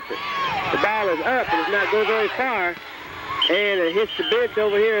official lost it. The ball is up and it's not going very far. And it hits the bench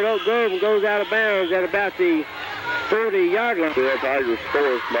over here at Oak Grove and goes out of bounds at about the 40-yard line. The Tigers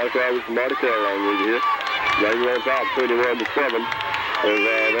scores. Mike Roberts and Marty Caroline with you here. Mangham on top, 21-7. As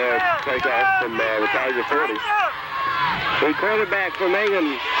they'll take off from the Tiger 40. The quarterback for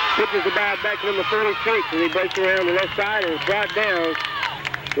Mangham pitches the ball back to number 46 and he breaks around the left side and is brought down.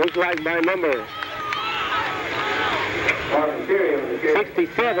 Looks like by number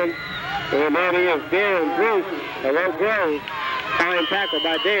 67. And that is Darren Bruce of Oak Grove. Fine tackle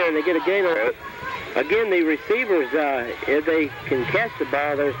by Darren. They get a gain on it. Again, the receivers, if they can catch the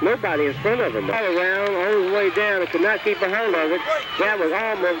ball, there's nobody in front of them. All around, on his way down, and could not keep a hold of it. That was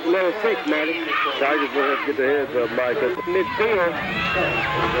almost another 6, Marty. Tigers will have to get their heads up, Mike. Midfield.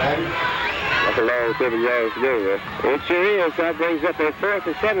 That's a long 7 yards to go there. It sure is. That brings up a 4th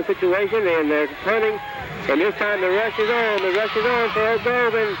and 7 situation, and they're punting. And this time the rush is on. The rush is on for Oak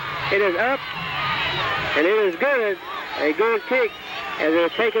Grove, and it is up. And it is good. A good kick. As they're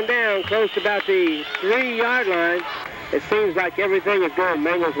taken down close to about the 3-yard line. It seems like everything is going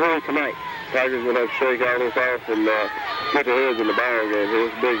Mangham's way tonight. Tigers will have to shake all this off and get their heads in the ball game.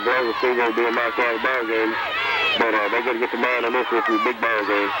 Here's a big blow. We'll see what'll be a nice out ball game. But they're going to get the mind on this with the big ball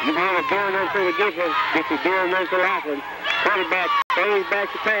game. You want to doing one for the difference. This is doing one for Laughlin. Quarterback throws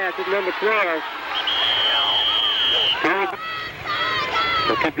back to pass with number 12.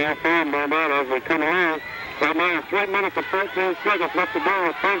 We'll keep your phone on that as we come along. Right now, 3 minutes and 14 seconds left to go in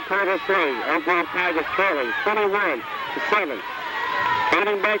the 3rd quarter of play. Oak Grove Tigers trailing 21-7.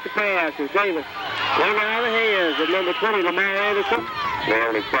 Running back to pass is Davis. One out of the hands of number 20, Lamar Anderson. They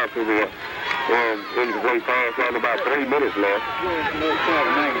only stopped to the incomplete pass on about 3 minutes left.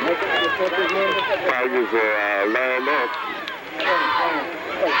 Tigers are lined up.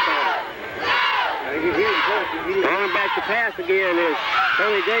 Going back to pass again is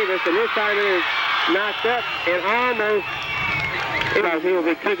Tony Davis, and this time it is knocked up and almost, because he will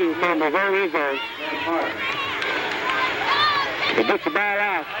be kicking from the very end zone. He gets the ball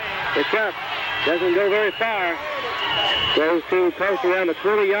out. It's up. Doesn't go very far. Goes to close around the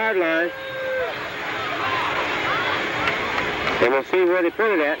 20-yard line. And we'll see where they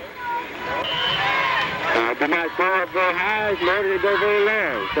put it at. Did not go up very high, nor did it go very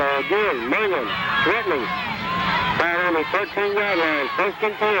long. So again, Mangham threatening. Ball on the 13-yard line. 1st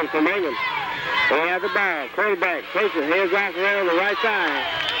and 10 for Mangham. They have the ball. Quarterback takes it, hands off around the right side.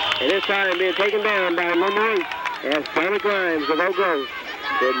 And this time being taken down by number 8, as Johnny Grimes of Oak Grove.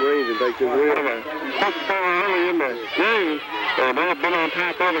 Submarines and take this wheel. Took score early in the game, and they've been on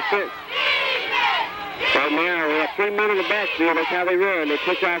top ever since. Right now, we have 3 men in the backfield. That's how they run. They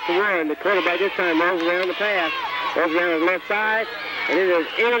pitch out to one. The quarterback this time rolls around the pass, rolls around the left side, and it is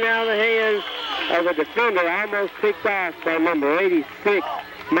in and out of the hands of a defender, almost picked off by number 86,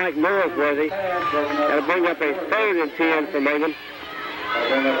 Mike Norsworthy. That'll bring up a 3rd and 10 for Mangham.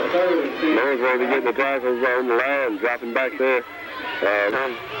 Norsworthy getting the tackles on the line, dropping back there.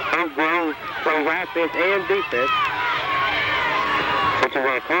 Oak Grove plays offense and defense. Which is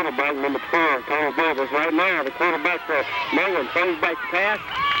our quarterback, number 12, Tony Davis. Right now, the quarterback for Mangham throws back the pass.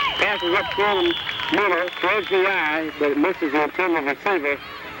 Passes up through the middle, towards the eye, but it misses the intended receiver.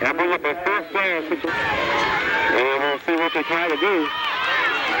 And I bring up a 4th down situation. And we'll see what they try to do.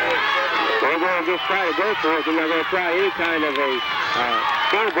 They're going to just try to go for it. They're not going to try any kind of a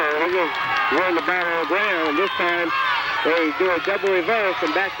field goal. They're going to run the ball on the ground. And this time, they do a double reverse,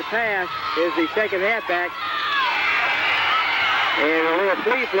 and back to pass is the second halfback. And a little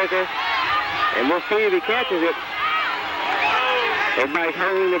flea flicker. And we'll see if he catches it. Everybody's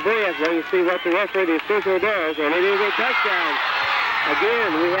holding their breath waiting to see what the referee, the official, does. And it is a touchdown. Again,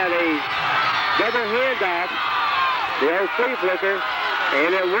 we had a double handoff, the old flea flicker,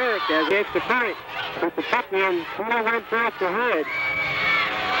 and it worked as an extra point. With the Buckman 21 points ahead.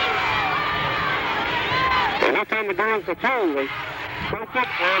 And this time they're going for Toley.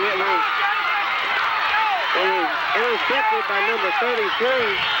 And it was intercepted by number 33,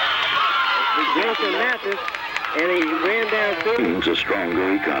 Jason Mathis, and he ran down through. It's a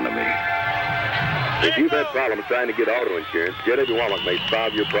stronger economy. If you've had problems trying to get auto insurance, J.W. Womack made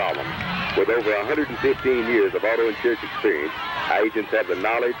 5-year problems. With over 115 years of auto insurance experience, our agents have the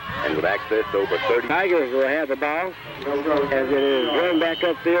knowledge and with access to over 30... Tigers will have the ball as it is run back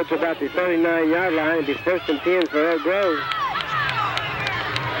upfield to about the 39-yard line. It'll be 1st and 10 for Oak Grove.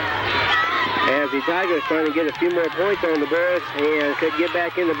 As the Tigers trying to get a few more points on the board and could get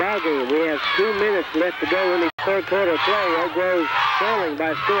back in the ballgame. We have 2 minutes left to go in the 3rd quarter play. Oak Grove trailing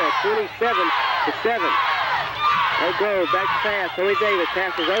by a score of 27-7. Oak Grove back to pass. Tony Davis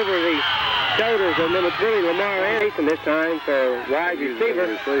passes over the shoulders of number 20, Lamar Anderson, this time for wide receiver.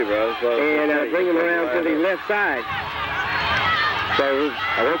 And bring him around to the left side. So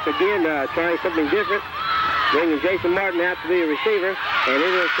once again, trying something different. Bringing Jason Martin out to be a receiver. And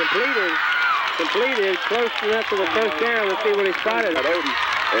it is completed close enough to the 1st down. Let's see what he spotted.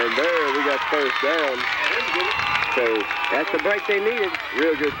 And there we got 1st down. So that's the break they needed.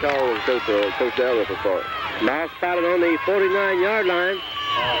 Real good call on Coach Dallas for it. Ball spotted on the 49-yard line.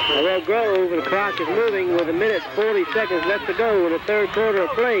 Oak Grove, the clock is moving with 1 minute 40 seconds left to go in the 3rd quarter of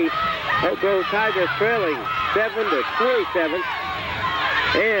play. Oak Grove Tigers trailing 7-27.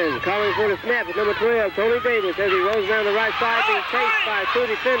 And calling for the snap is number 12, Tony Davis, as he rolls down the right side, being chased by 2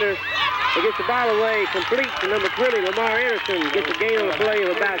 defenders. He gets the ball away, complete to number 20, Lamar Anderson. Gets a gain on the play of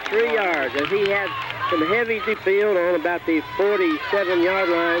about 3 yards, as he had some heavy deep field on about the 47-yard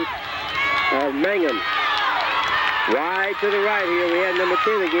line of Mangham. Wide to the right here, we have number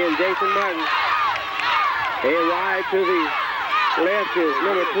 10 again, Jason Martin. And wide to the left is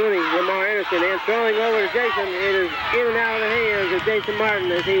number 20, Lamar Anderson. And throwing over to Jason, it is in and out of the hands of Jason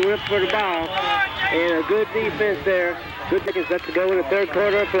Martin as he whips for the ball. And a good defense there. Good seconds left to go in the 3rd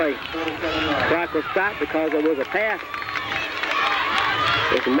quarter of play. Clock was stopped because it was a pass.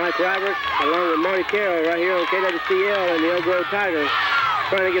 It's Mike Roberts along with Marty Carroll right here on KWCL and the Oak Grove Tigers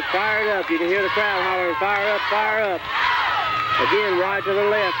trying to get fired up. You can hear the crowd hollering, fire up, fire up. Again, wide to the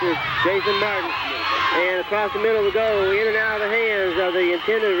left is Jason Martin. And across the middle we go, in and out of the hands of the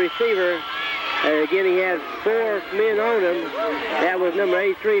intended receiver. Again, he had 4 men on him. That was number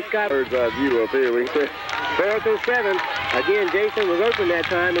 83, Scott. Bird's eye view up here, we can see. 4th and 7. Again, Jason was open that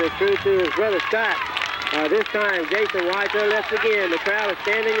time, and it's true to his brother Scott. This time, Jason wide to the left again. The crowd is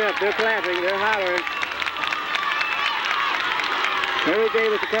standing up. They're clapping. They're hollering. Tony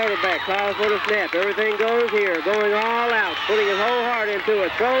Davis, the quarterback, calls for the snap. Everything goes here, going all out, putting his whole heart into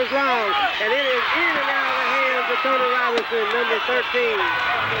it. Throws long, and it is in and out of the hands of Tony Robinson, number 13.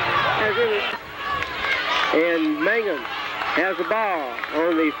 And Mangham has the ball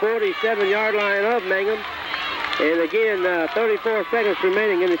on the 47-yard line of Mangham. And again, 34 seconds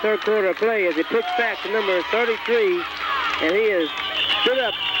remaining in the 3rd quarter of play as he picks back to number 33. And he is stood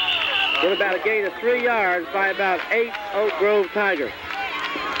up with about a gain of 3 yards by about 8 Oak Grove Tigers.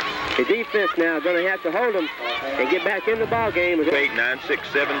 The defense now going to have to hold them and get back in the ball game.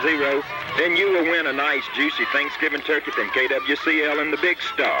 89670. Then you will win a nice, juicy Thanksgiving turkey from KWCL and the Big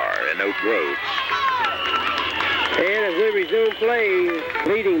Star in Oak Grove. And as we resume play,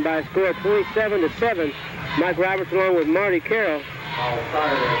 leading by a score of 27-7, Mike Robertson along with Marty Carroll.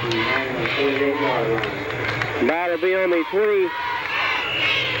 Ball will be on the 20.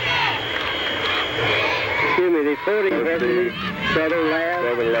 Excuse me, the 40. Southern Lab.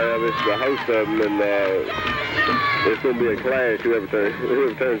 Southern Lab. This is the host of them, and it's going to be a clash whoever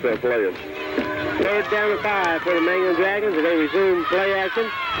turns up playing. Third down and 5 for the Mangham Dragons as they resume play action.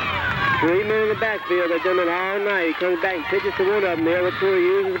 3 men in the backfield. They've done it all night. He comes back and pitches to one of them. The other two are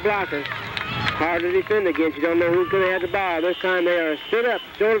used as blockers. Hard to defend against. You don't know who's going to have the ball. This time they are stood up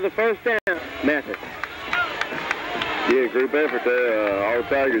short of the first down method. Yeah, group effort there. All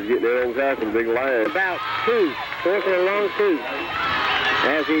Tigers getting their own tackle, big line. About 2, fourth and a long 2.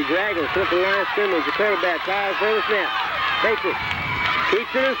 As the Dragons flip the line of scrimmage, the quarterback calls for the snap. Takes it.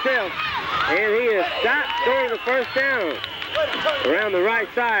 Keeps it himself. And he is stopped short of the first down. Around the right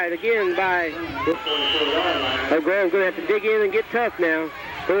side again by Oak Grove's going to have to dig in and get tough now.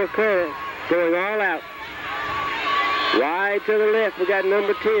 Fourth quarter going all out. Wide to the left, we got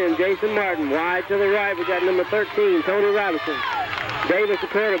number 10, Jason Martin. Wide to the right, we got number 13, Tony Robinson. Davis, the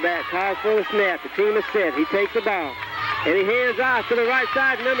quarterback, calls for the snap. The team is set. He takes the ball. And he hands off to the right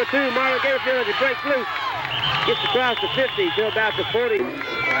side, number 2, Marlon Gatefield, as he breaks loose. Gets across the 50 to about the 40.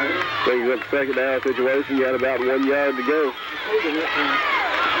 Brings up second down situation. You got about 1 yard to go.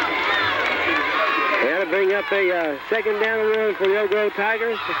 That'll bring up a second down run for the Oak Grove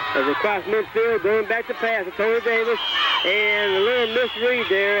Tigers as they cross midfield, going back to pass to Tony Davis. And a little misread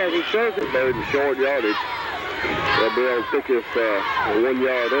there as he throws it. Third and short yardage. They'll be able to pick this 1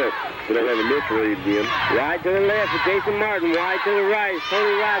 yard up. So they'll have a misread again. Wide to the left for Jason Martin. Wide to the right,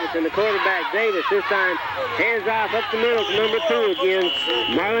 Tony Robinson. The quarterback, Davis, this time hands off up the middle to number 2 again.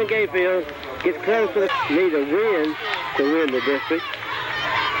 Marlon Gatefield gets close to the need a win to win the district.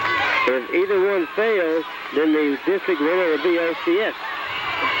 If either one fails, then the district winner will be OCS.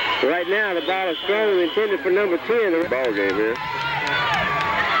 Right now, the ball is strongly intended for number 10. Ball game here.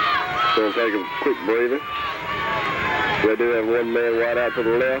 Going to take a quick breather. They do have one man wide out to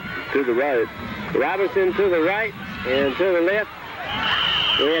the left, to the right. Robinson to the right, and to the left,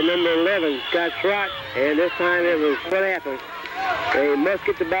 we had number 11, Scott Schrott, and this time it was what happened. They must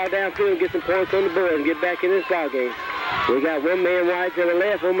get the ball downfield and get some points on the board and get back in this ball game. We got one man wide to the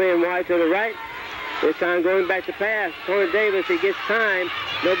left, one man wide to the right. This time going back to pass. Tony Davis, he gets time.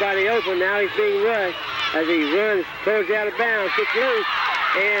 Nobody open. Now he's being rushed as he runs towards the out of bounds, gets loose,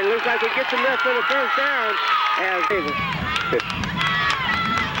 and looks like he gets enough for the first down as Davis.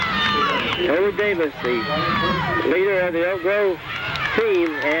 Tony Davis, the leader of the Oak Grove team,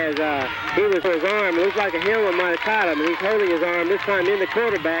 as he was on his arm. It looks like a helmet might have caught him, and he's holding his arm. This time in the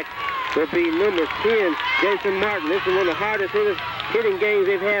quarterback will be number 10, Jason Martin. This is one of the hardest hitting games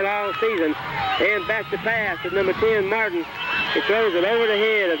they've had all season. And back to pass to number 10, Martin. He throws it over the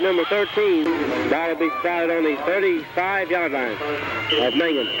head of number 13. Ball will be spotted on the 35-yard line of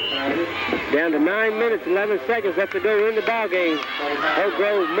Mangham. Down to 9 minutes, 11 seconds left to go in the ball game. Oak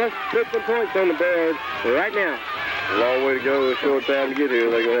Grove must put some points on the board right now. A long way to go, a short time to get here.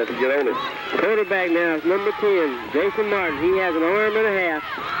 They're going to have to get on it. Quarterback now is number 10, Jason Martin. He has an arm and a half.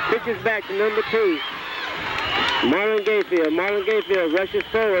 Pitches back to number 2, Marlon Gatefield. Marlon Gatefield rushes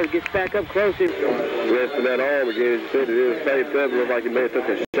forward, gets back up close. Resting that arm again, as you said, it is taped up. It looks like he may have took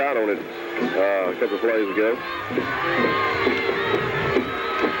a shot on it a couple of plays ago.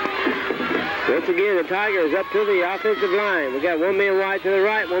 Once again, the Tigers up to the offensive line. We got one man wide to the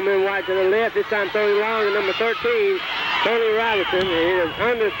right, one man wide to the left. This time throwing long to number 13, Tony Robinson. It is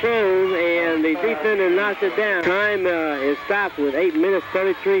underthrown, and the defender knocks it down. Time is stopped with 8 minutes,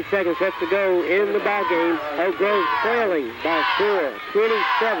 33 seconds left to go in the ball game. Oak Grove trailing by score,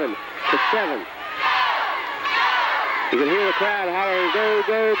 27-7. You can hear the crowd hollering, go,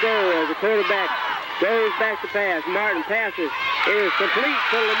 go, go, as the quarterback goes back to pass. Martin passes. It is complete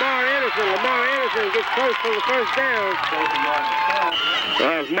to Lamar Anderson. Lamar Anderson gets close for the first down.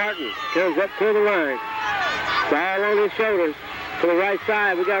 As Martin comes up to the line. Ball on his shoulders. To the right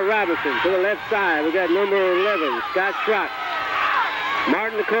side, we got Robinson. To the left side, we got number 11, Scott Schrott.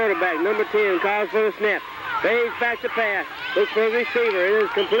 Martin, the quarterback, number 10, calls for the snap. Fades back to pass. Looks for the receiver. It is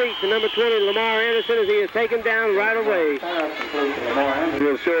complete to number 20, Lamar Anderson, as he is taken down right away.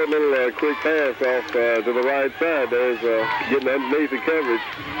 Real short little quick pass off to the right side. There's getting underneath the coverage.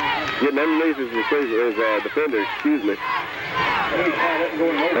 Getting underneath his defender, excuse me.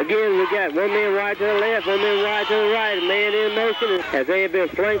 Again, we got one man wide to the left, one man wide to the right, a man in motion, as they have been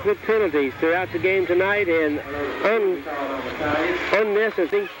flanked with penalties throughout the game tonight, and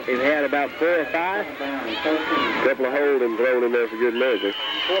unnecessary. They've had about 4 or 5. A couple of holding thrown in there for good measure.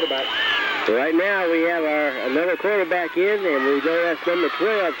 Quarterback. So right now we have another quarterback in, and we know that's number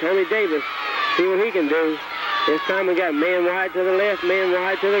 12, Tony Davis. See what he can do. This time we got man wide to the left, man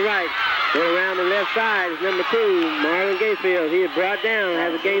wide to the right. Going around the left side is number 2, Marlon Gayfield. He is brought down,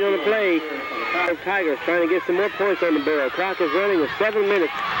 has a gain on the play. Tigers trying to get some more points on the board. Clock is running with 7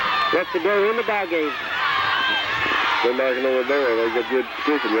 minutes left to go in the ball game. They're knocking on the door. They got good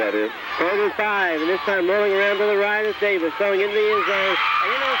position right here. 3rd and 5, and this time rolling around to the right is Davis, throwing into the end zone.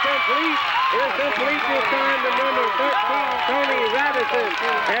 And it is complete. It is complete this time to number 13, Tony Robinson,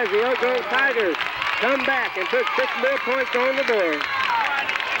 as the Oak Grove Tigers come back and put 6 more points on the board.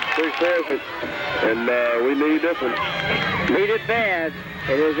 6 points, and we need this one. Need it bad.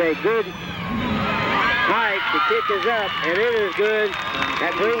 It is a good hike. The kick is up, and it is good.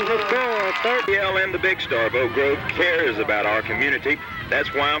 That brings the score of 30. And the Big Star of Oak Grove cares about our community.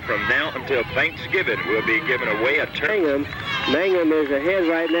 That's why from now until Thanksgiving, we'll be giving away a turn. Mangham is ahead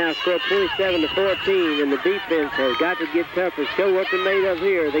right now, scored 27-14, and the defense has got to get tougher, show what they're made of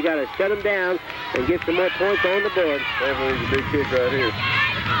here. They got to shut them down and get some more points on the board. Definitely a big kick right here.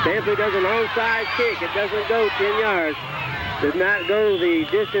 Stanley does an onside kick. It doesn't go 10 yards. Does not go the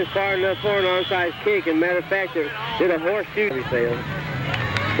distance far enough for an onside kick. And matter of fact, it did a horseshoe fail.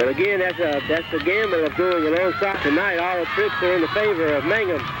 But again, that's the gamble of doing an onside. Tonight, all the trips are in the favor of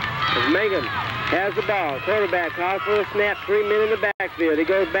Mangham. As Mangham has the ball. Quarterback calls for a snap. 3 men in the backfield. He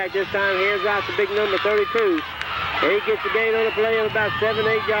goes back this time, hands off to big number 32. And he gets the gain on the play of about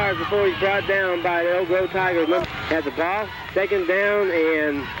 7-8 yards before he's brought down by the Oak Grove Tigers. Had the ball, 2nd down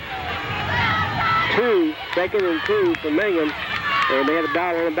and 2, 2nd and 2 for Mangham. And they had the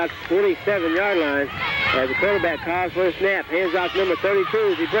ball on about the 27-yard line. As the quarterback calls for a snap, hands off number 32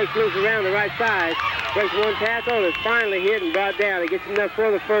 as he breaks loose around the right side. Breaks one tackle and is finally hit and brought down. He gets enough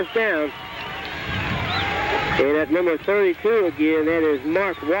for the 1st down. And at number 32 again, that is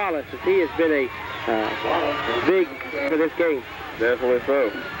Mark Wallace, as he has been a big for this game. Definitely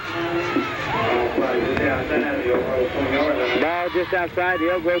so. Ball just outside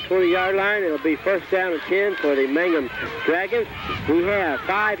the Oak Grove 20-yard line. It'll be 1st down and 10 for the Mangham Dragons. We have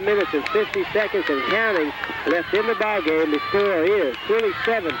 5 minutes and 50 seconds and counting left in the ball game. The score is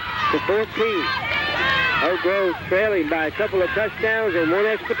 27-14. Oak Grove trailing by a couple of touchdowns and 1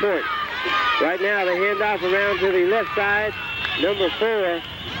 extra point. Right now, the handoff around to the left side. Number 4.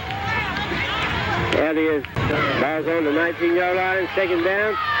 That is, ball's on the 19-yard line, 2nd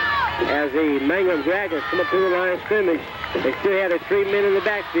down. As the Mangham Dragons come up to the line of scrimmage, they still had 3 men in the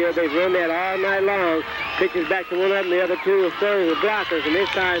backfield. They've run that all night long. Pitches back to one of them, the other 2 are serving the blockers, and this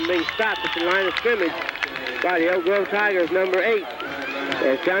time being stopped at the line of scrimmage by the Oak Grove Tigers, number 8.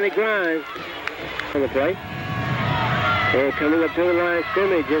 There's Johnny Grimes on the play. And coming up to the line of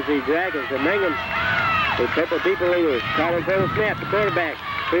scrimmage is the Dragons, the Mangham. A couple of people leaders calling for the snap. The quarterback,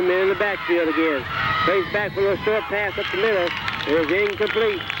 3 men in the backfield again. Plays back for a short pass up the middle. It is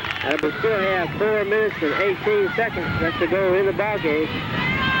incomplete. We still have 4 minutes and 18 seconds left to go in the ball game.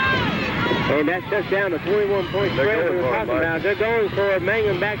 And that shuts down the 21-point spread we were talking about. They're going for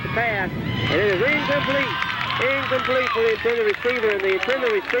Mangham back to pass. And it is incomplete. Incomplete for the intended receiver. And the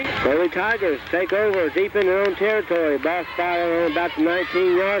intended receiver. So the Tigers take over deep in their own territory. Ball spotted on about the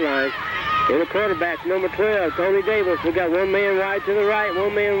 19-yard line. And the quarterback, number 12, Tony Davis. We got 1 man wide to the right,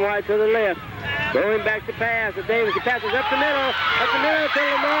 1 man wide to the left. Going back to pass. Davis, he passes up the middle to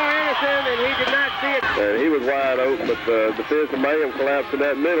Lamar Anderson, and he did not see it. And he was wide open, but the defense of Mangham collapsed in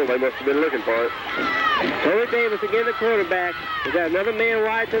that middle. They must have been looking for it. Tony Davis again, the quarterback. We got another man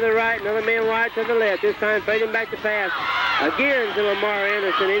wide to the right, another man wide to the left. This time fading back to pass. Again to Lamar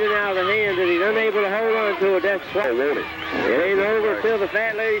Anderson, in and out of the hands, and he's unable to hold on to it. That's why. It ain't over until the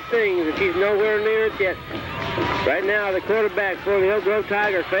fat lady sings, and she's nowhere near it yet. Right now, the quarterback for the Oak Grove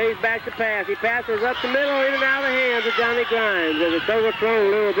Tigers fades back to pass. He passes up the middle, in and out of the hands of Johnny Grimes. As it's overthrown a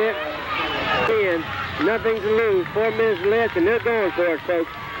little bit. And nothing to lose. 4 minutes left, and they're going for it, folks.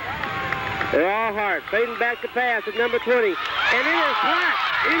 They're all heart. Fading back to pass at number 20. And it is caught.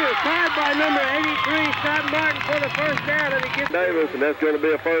 It is caught by number 83, Scott Martin, for the 1st down. And he gets Davis, and that's going to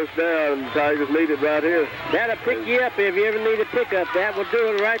be a 1st down. And the Tigers need it right here. That'll pick you up if you ever need a pickup. That will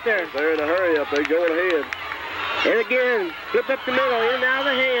do it right there. They're in a hurry up. They're going ahead. And again, flip up the middle, in and out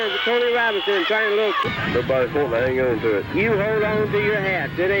of the hands of Tony Robinson, trying a little. Nobody's wanting to hang on to it. You hold on to your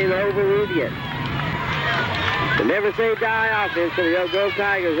hats. It ain't over with yet. The never say die offense for the Oak Grove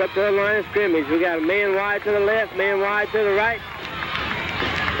Tigers up to the line of scrimmage. We got a man wide to the left, man wide to the right.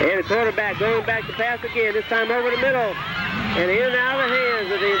 And the quarterback going back to pass again, this time over the middle. And in and out of the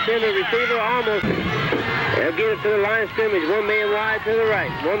hands of the intended receiver almost. They'll get it to the line of scrimmage. 1 man wide to the right,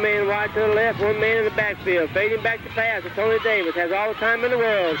 1 man wide to the left, 1 man in the backfield. Fading back to pass. Tony Davis has all the time in the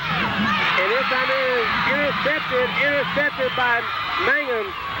world. And this time it is intercepted by Mangham.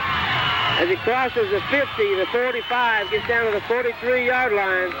 as he crosses the 50, the 45, gets down to the 43-yard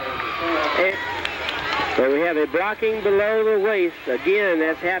line. And so we have a blocking below the waist. Again,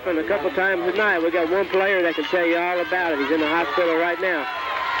 that's happened a couple times tonight. We got one player that can tell you all about it. He's in the hospital right now.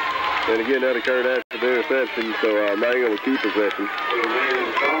 And again, that occurred after the interception, so Mangham will keep possession.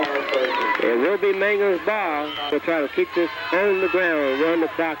 It will be Mangham's ball. We'll try to keep this on the ground and run the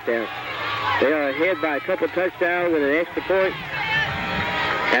clock down. They are ahead by a couple touchdowns and an extra point.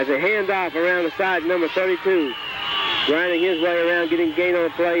 Has a handoff around the side, number 32. Grinding his way around, getting gain on a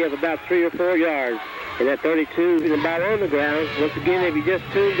play of about 3 or 4 yards. And that 32 is about on the ground. Once again, if you just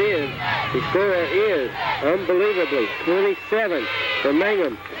tuned in, the score is, unbelievably, 27 for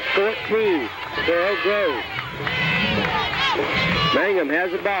Mangham, 14 for Oak Grove. Mangham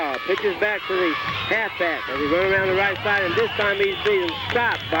has the ball, pitches back to the halfback as he goes around the right side, and this time he's being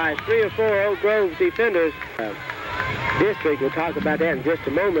stopped by 3 or 4 Oak Grove defenders. District, we'll talk about that in just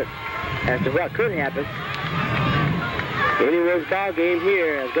a moment as to what could happen. Anyone's ball game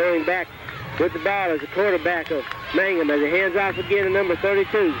here, as going back with the ball as the quarterback of Mangham as he hands off again to number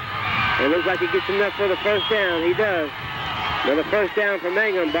 32. It looks like he gets enough for the first down. He does. Another first down for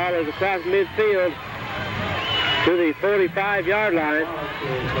Mangham. Ball is across midfield to the 45-yard line.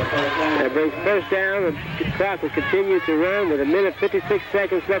 That brings first down. The clock will continue to run with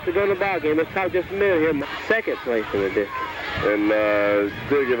 1:56 left to go in the ball game. Let's talk just a minute here. Second place in the district. And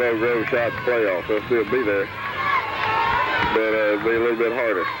still give Oak Grove a shot at the playoff. They'll still be there. But it'll be a little bit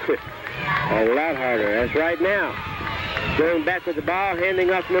harder. A lot harder. That's right now. Going back with the ball,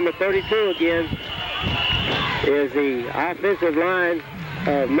 handing off number 32 again is the offensive line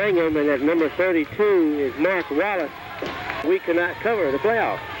of Mangham, and that number 32 is Mark Wallace. We cannot cover the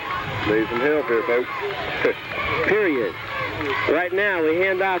playoff. Need some help here, folks. Period. Right now, we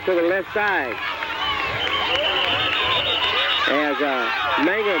hand off to the left side as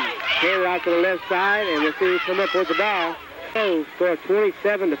Mangham handed off to the left side, and we'll see who come up with the ball. Score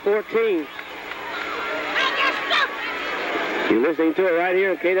 27-14. You're listening to it right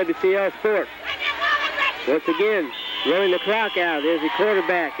here on KWCL Sports. Once again, running the clock out. There's the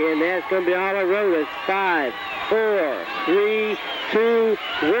quarterback, and that's going to be all I wrote is 5, 4, 3, 2,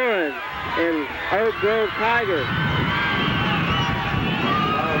 1. And Oak Grove Tigers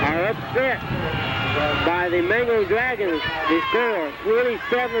are upset by the Mangham Dragons. They score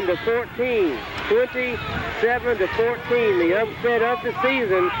 27-14. 27-14, the upset of the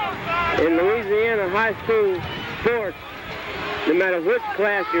season in Louisiana high school sports. No matter which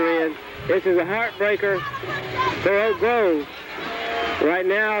class you're in, this is a heartbreaker for Oak Grove. Right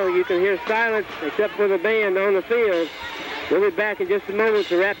now, you can hear silence except for the band on the field. We'll be back in just a moment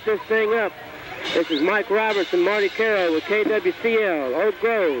to wrap this thing up. This is Mike Roberts and Marty Carroll with KWCL, Oak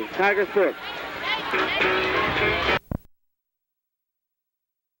Grove, Tiger Sports.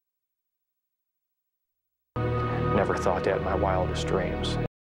 Never thought that in my wildest dreams.